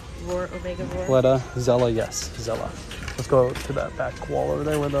 Roar, Omega Roar. Fleta, Zella, yes, Zella. Let's go to that back wall over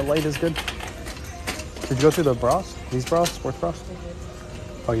there where the light is good. Did you go through the bras? These bras? Sports bras?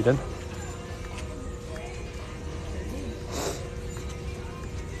 Oh, you did?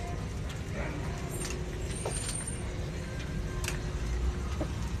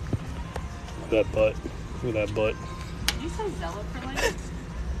 That butt. Look at that butt. Did you say Zella for leggings?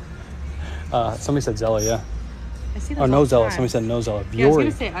 Somebody said Zella, yeah. I see Oh, no Zella. Somebody said no Zella. Yeah, I was Viore.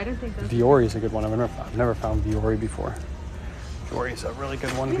 gonna say I didn't think that. Viore is a good one. I've never found Viore before. Viore is a really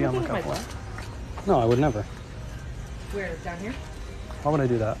good one to be on the lookout for. No, I would never. Where? Down here? Why would I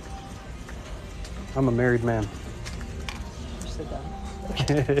do that? I'm a married man. You're so dumb.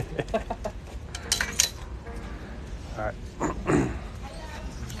 All right.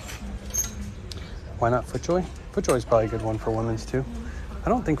 Why not FootJoy? FootJoy is probably a good one for women's too. I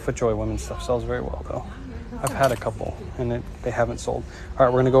don't think FootJoy women's stuff sells very well though. I've had a couple and they haven't sold. All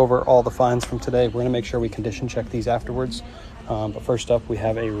right, we're gonna go over all the finds from today. We're gonna make sure we condition check these afterwards. But first up, we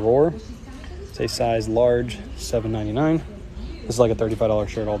have a Roar. It's a size large, $7.99. This is like a $35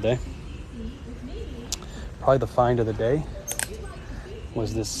 shirt all day. Probably the find of the day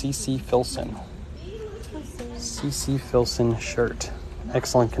was this CC Filson. CC Filson shirt.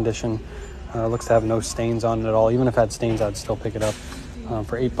 Excellent condition. Looks to have no stains on it at all. Even if it had stains, I'd still pick it up.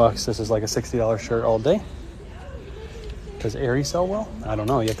 For $8, this is like a $60 shirt all day. Does Aerie sell well? I don't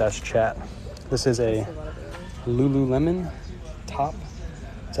know. You have to ask chat. This is a Lululemon top.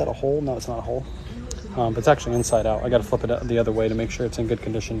 Is that a hole? No, it's not a hole. But it's actually inside out. I got to flip it the other way to make sure it's in good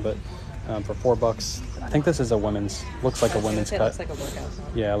condition. But for $4, I think this is a women's. Looks like a women's cut. Looks like a workout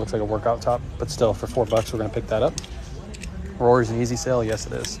top. Yeah, it looks like a workout top. But still, for $4, we're gonna pick that up. Roar's an easy sale. Yes,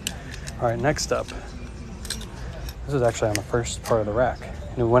 it is. All right, next up. This is actually on the first part of the rack.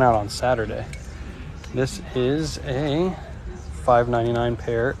 And it went out on Saturday. This is a $5.99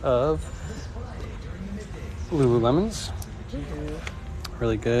 pair of Lululemons.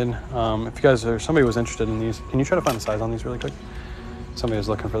 Really good. If you guys somebody was interested in these, can you try to find the size on these really quick? Somebody was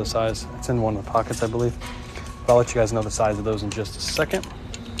looking for the size. It's in one of the pockets, I believe. But I'll let you guys know the size of those in just a second.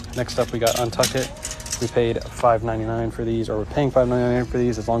 Next up, we got Untuck It. We paid $5.99 for these, or we're paying $5.99 for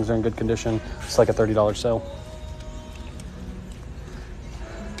these as long as they're in good condition. It's like a $30 sale.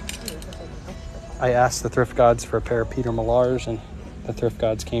 I asked the Thrift Gods for a pair of Peter Millars, and the Thrift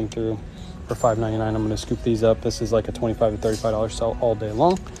Gods came through for $5.99. I'm going to scoop these up. This is like a $25 to $35 sale all day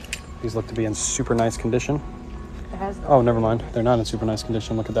long. These look to be in super nice condition. Oh, never mind. They're not in super nice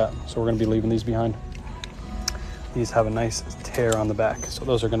condition. Look at that. So we're going to be leaving these behind. These have a nice tear on the back. So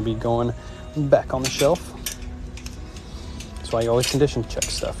those are going to be going back on the shelf. That's why you always condition check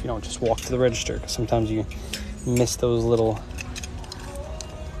stuff. You don't just walk to the register, because sometimes you miss those little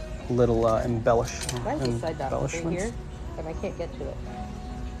embellishments. Why is the side dot over here? And I can't get to it.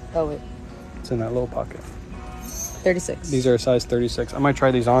 Oh, wait. It's in that little pocket. 36. These are a size 36. I might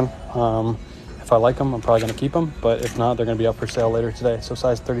try these on. If I like them, I'm probably going to keep them. But if not, they're going to be up for sale later today. So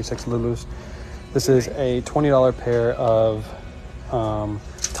size 36 Lulus. This is a $20 pair of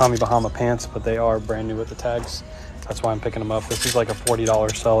Tommy Bahama pants, but they are brand new with the tags. That's why I'm picking them up. This is like a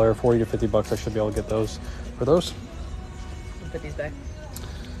 $40 seller, 40 to $50. I should be able to get those for those. Put these back.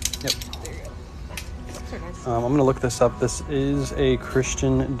 Yep. There you go. Those are nice. I'm going to look this up. This is a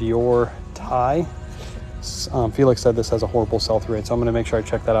Christian Dior tie. Felix said this has a horrible sell-through rate, so I'm going to make sure I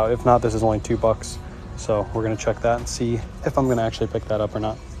check that out. If not, this is only $2. So we're going to check that and see if I'm going to actually pick that up or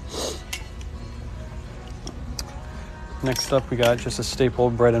not. Next up, we got just a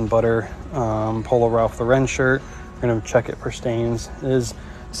staple bread and butter Polo Ralph Lauren shirt. We're going to check it for stains. It is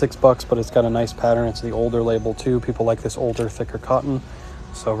 $6, but it's got a nice pattern. It's the older label too. People like this older, thicker cotton.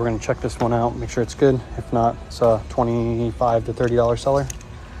 So we're gonna check this one out, make sure it's good. If not, it's a $25 to $30 seller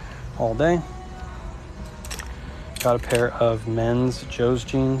all day. Got a pair of men's Joe's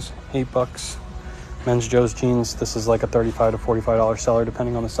jeans, $8. Men's Joe's jeans, this is like a $35 to $45 seller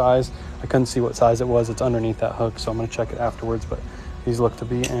depending on the size. I couldn't see what size it was. It's underneath that hook, so I'm gonna check it afterwards, but these look to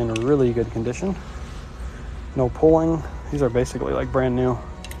be in really good condition. No pulling. These are basically like brand new.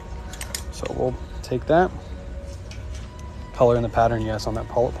 So we'll take that. Color and the pattern, yes, on that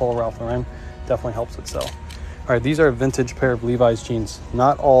Polo Ralph Lauren definitely helps it sell. All right, these are a vintage pair of Levi's jeans.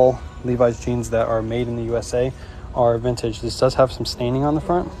 Not all Levi's jeans that are made in the USA are vintage. This does have some staining on the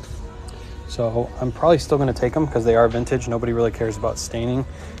front. So I'm probably still gonna take them because they are vintage. Nobody really cares about staining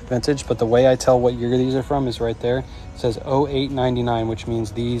vintage, but the way I tell what year these are from is right there. It says 0899, which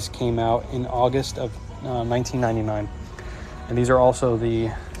means these came out in August of 1999. And these are also the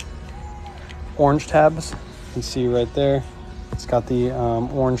orange tabs. You can see right there. It's got the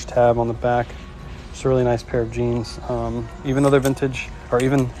orange tab on the back. It's a really nice pair of jeans. Even though they're vintage,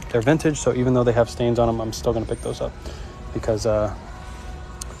 so even though they have stains on them, I'm still gonna pick those up because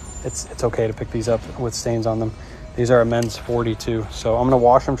it's okay to pick these up with stains on them. These are a men's 42, so I'm gonna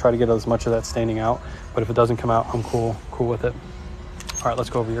wash them, try to get as much of that staining out. But if it doesn't come out, I'm cool with it. All right, let's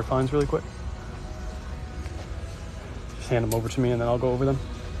go over your finds really quick. Just hand them over to me and then I'll go over them.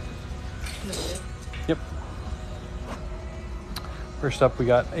 Yep. First up, we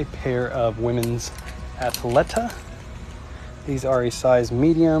got a pair of women's Athleta. These are a size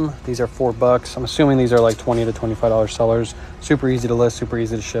medium. These are $4. I'm assuming these are like $20 to $25 sellers. Super easy to list, super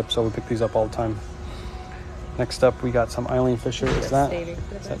easy to ship, so we pick these up all the time. Next up, we got some Eileen Fisher. Is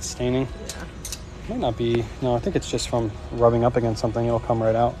that staining? Yeah. Might not be. No, I think it's just from rubbing up against something. It'll come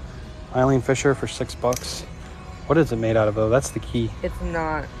right out. Eileen Fisher for $6. What is it made out of though? That's the key. It's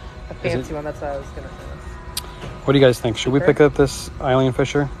not a fancy one. That's what I was gonna ask. What do you guys think? Should we pick up this Eileen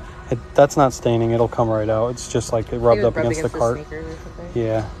Fisher? That's not staining. It'll come right out. It's just like it rubbed up against the cart.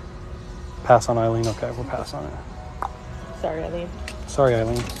 Yeah. Pass on Eileen. Okay, we'll pass on it. Sorry, Eileen. Sorry,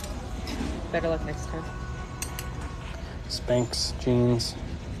 Eileen. Better luck next time. Spanx jeans,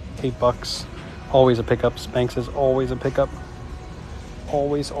 $8. Always a pickup. Spanx is always a pickup.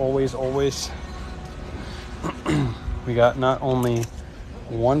 Always, always, always. We got not only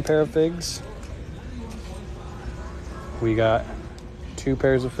one pair of figs, we got 2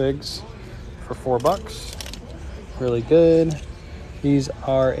 pairs of figs for $4. Really good. These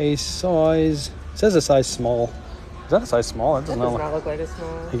are a size, it says a size small. Is that a size small? That does not look like a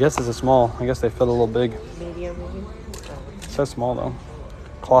small. I guess it's a small. I guess they fit a little big. Medium, maybe? It says small though.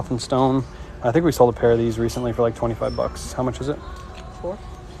 Cloth and stone. I think we sold a pair of these recently for like $25. How much is it?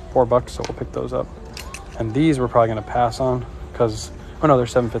 $4, so we'll pick those up. And these we're probably gonna pass on because, oh no, they're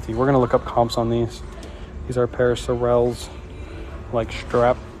 $7.50. We're gonna look up comps on these. These are a pair of Sorels, like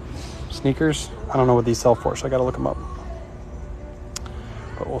strap sneakers. I don't know what these sell for, so I gotta look them up.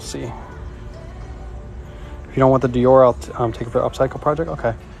 But we'll see. If you don't want the Dior, I'll take it for the upcycle project.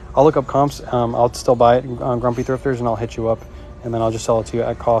 Okay, I'll look up comps. I'll still buy it on Grumpy Thrifters, and I'll hit you up, and then I'll just sell it to you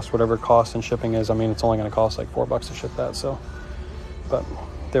at cost, whatever cost and shipping is. I mean, it's only gonna cost like $4 to ship that. So, but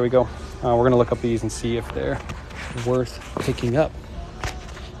there we go. We're gonna look up these and see if they're worth picking up.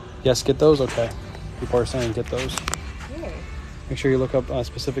 Yes, get those. Okay, people are saying get those. Make sure you look up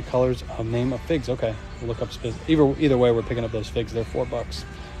specific colors, name of figs. Okay, we'll look up either way. We're picking up those figs. They're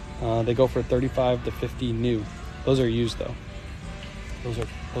 $4. They go for 35 to 50 new. Those are used though.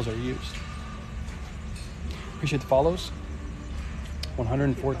 Those are used. Appreciate the follows.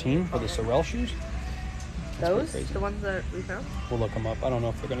 114 for the Sorel shoes. Those, the ones that we found. We'll look them up. I don't know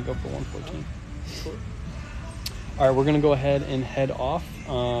if they're gonna go for 114. Cool. All right, we're gonna go ahead and head off.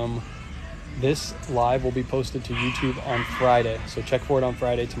 This live will be posted to YouTube on Friday, so check for it on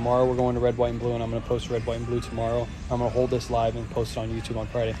Friday. Tomorrow we're going to Red, White, and Blue, and I'm going to post Red, White, and Blue tomorrow. I'm going to hold this live and post it on YouTube on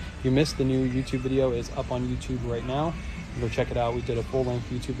Friday. If you missed the new YouTube video, it's up on YouTube right now. Go check it out. We did a full-length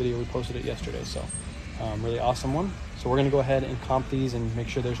YouTube video. We posted it yesterday, so really awesome one. So we're going to go ahead and comp these and make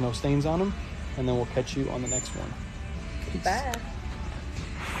sure there's no stains on them, and then we'll catch you on the next one. Peace. Bye.